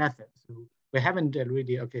 Quasi-Newton method. So we haven't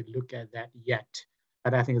really look at that yet,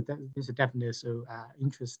 but I think that this is definitely so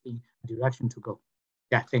interesting direction to go.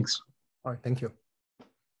 Yeah, thanks. All right, thank you.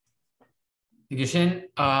 Thank you, Shin.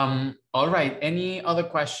 All right, any other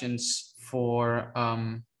questions for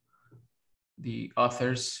the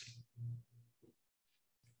authors?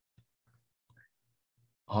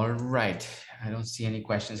 All right, I don't see any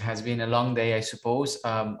questions. It has been a long day, I suppose.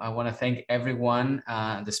 I want to thank everyone,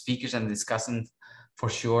 the speakers and the discussants for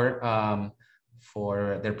sure,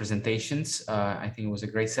 for their presentations. I think it was a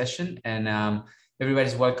great session, and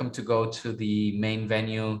everybody's welcome to go to the main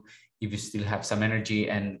venue if you still have some energy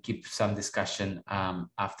and keep some discussion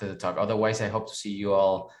after the talk. Otherwise, I hope to see you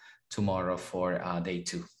all tomorrow for day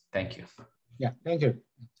 2. Thank you. Yeah, thank you.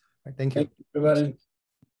 Thank you. Thank you, everybody.